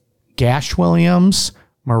Williams, Gash Williams,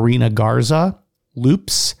 Marina Garza,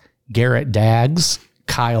 Loops, Garrett Daggs,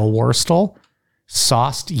 Kyle Worstel,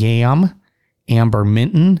 Sauced Yam, Amber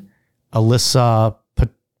Minton, Alyssa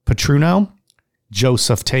Petruno,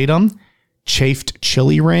 Joseph Tatum, Chafed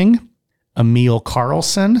Chili Ring, Emil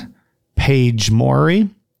Carlson, Paige Maury,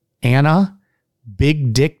 Anna,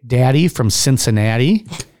 Big Dick Daddy from Cincinnati,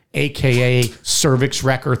 a.k.a. Cervix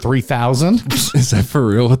Wrecker 3000. Is that for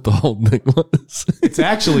real what the whole thing was? It's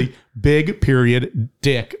actually Big period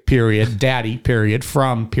Dick period Daddy period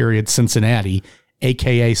from period Cincinnati,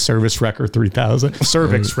 a.k.a. Cervix Wrecker 3000.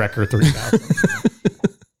 Cervix Wrecker 3000.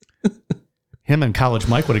 Him and College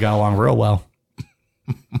Mike would have got along real well.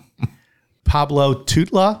 Pablo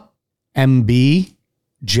Tutla, MB,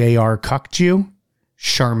 J.R. Kukju,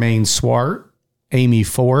 Charmaine Swart, Amy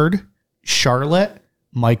Ford, Charlotte,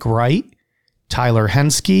 Mike Wright, Tyler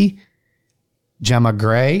Hensky, Gemma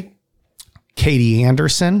Gray, Katie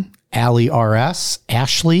Anderson, Allie R.S.,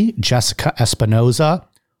 Ashley, Jessica Espinoza,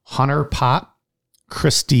 Hunter Pop,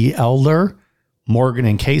 Christy Elder, Morgan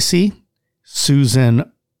and Casey,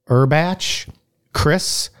 Susan Urbach,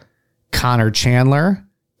 Chris, Connor Chandler,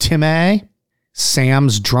 Tim A.,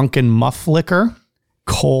 Sam's Drunken Muff Liquor,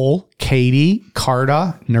 Cole, Katie,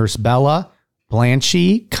 Carta, Nurse Bella,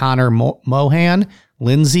 Blanchie, Connor Mohan,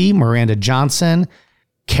 Lindsay, Miranda Johnson,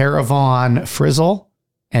 Caravan Frizzle,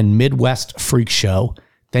 and Midwest Freak Show.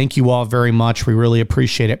 Thank you all very much. We really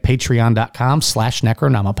appreciate it.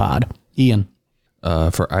 Patreon.com/Necronomipod. Ian.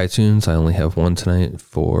 For iTunes, I only have one tonight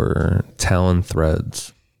for Talon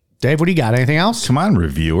Threads. Dave, what do you got? Anything else? Come on,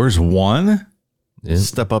 reviewers. One? Yeah.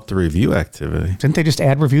 Step up the review activity. Didn't they just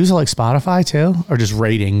add reviews like Spotify too? Or just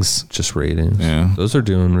ratings? Just ratings. Yeah. Those are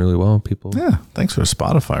doing really well, people. Yeah. Thanks for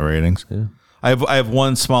Spotify ratings. Yeah. I have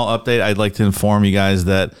one small update. I'd like to inform you guys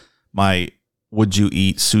that my would you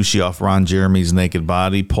eat sushi off Ron Jeremy's naked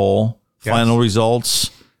body poll final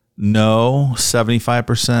results, no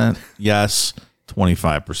 75%, yes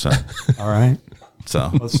 25%. All right.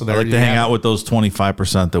 So, So I there like you to hang have out it. with those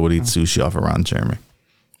 25% that would eat sushi off of Ron Jeremy.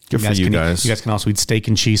 Good for you guys. You guys can also eat steak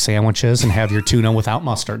and cheese sandwiches and have your tuna without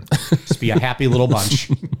mustard. Just be a happy little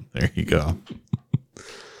bunch. There you go.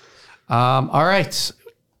 All right.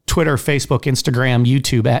 Twitter, Facebook, Instagram,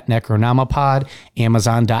 YouTube at Necronomipod,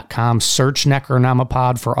 Amazon.com, search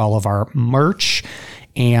Necronomipod for all of our merch,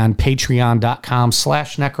 and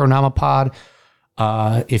Patreon.com/Necronomipod.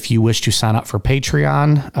 If you wish to sign up for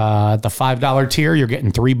Patreon, the $5 tier, you're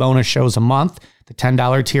getting 3 bonus shows a month. The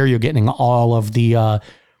 $10 tier, you're getting all of the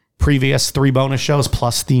previous 3 bonus shows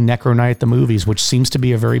plus the Necro Night at the Movies, which seems to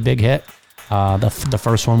be a very big hit. The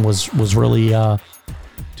first one was really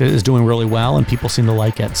is doing really well, and people seem to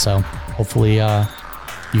like it. So hopefully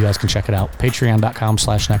you guys can check it out.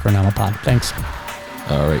 Patreon.com/Necronomipod. Thanks.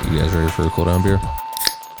 All right, you guys ready for a cool down beer?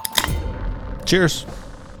 Cheers.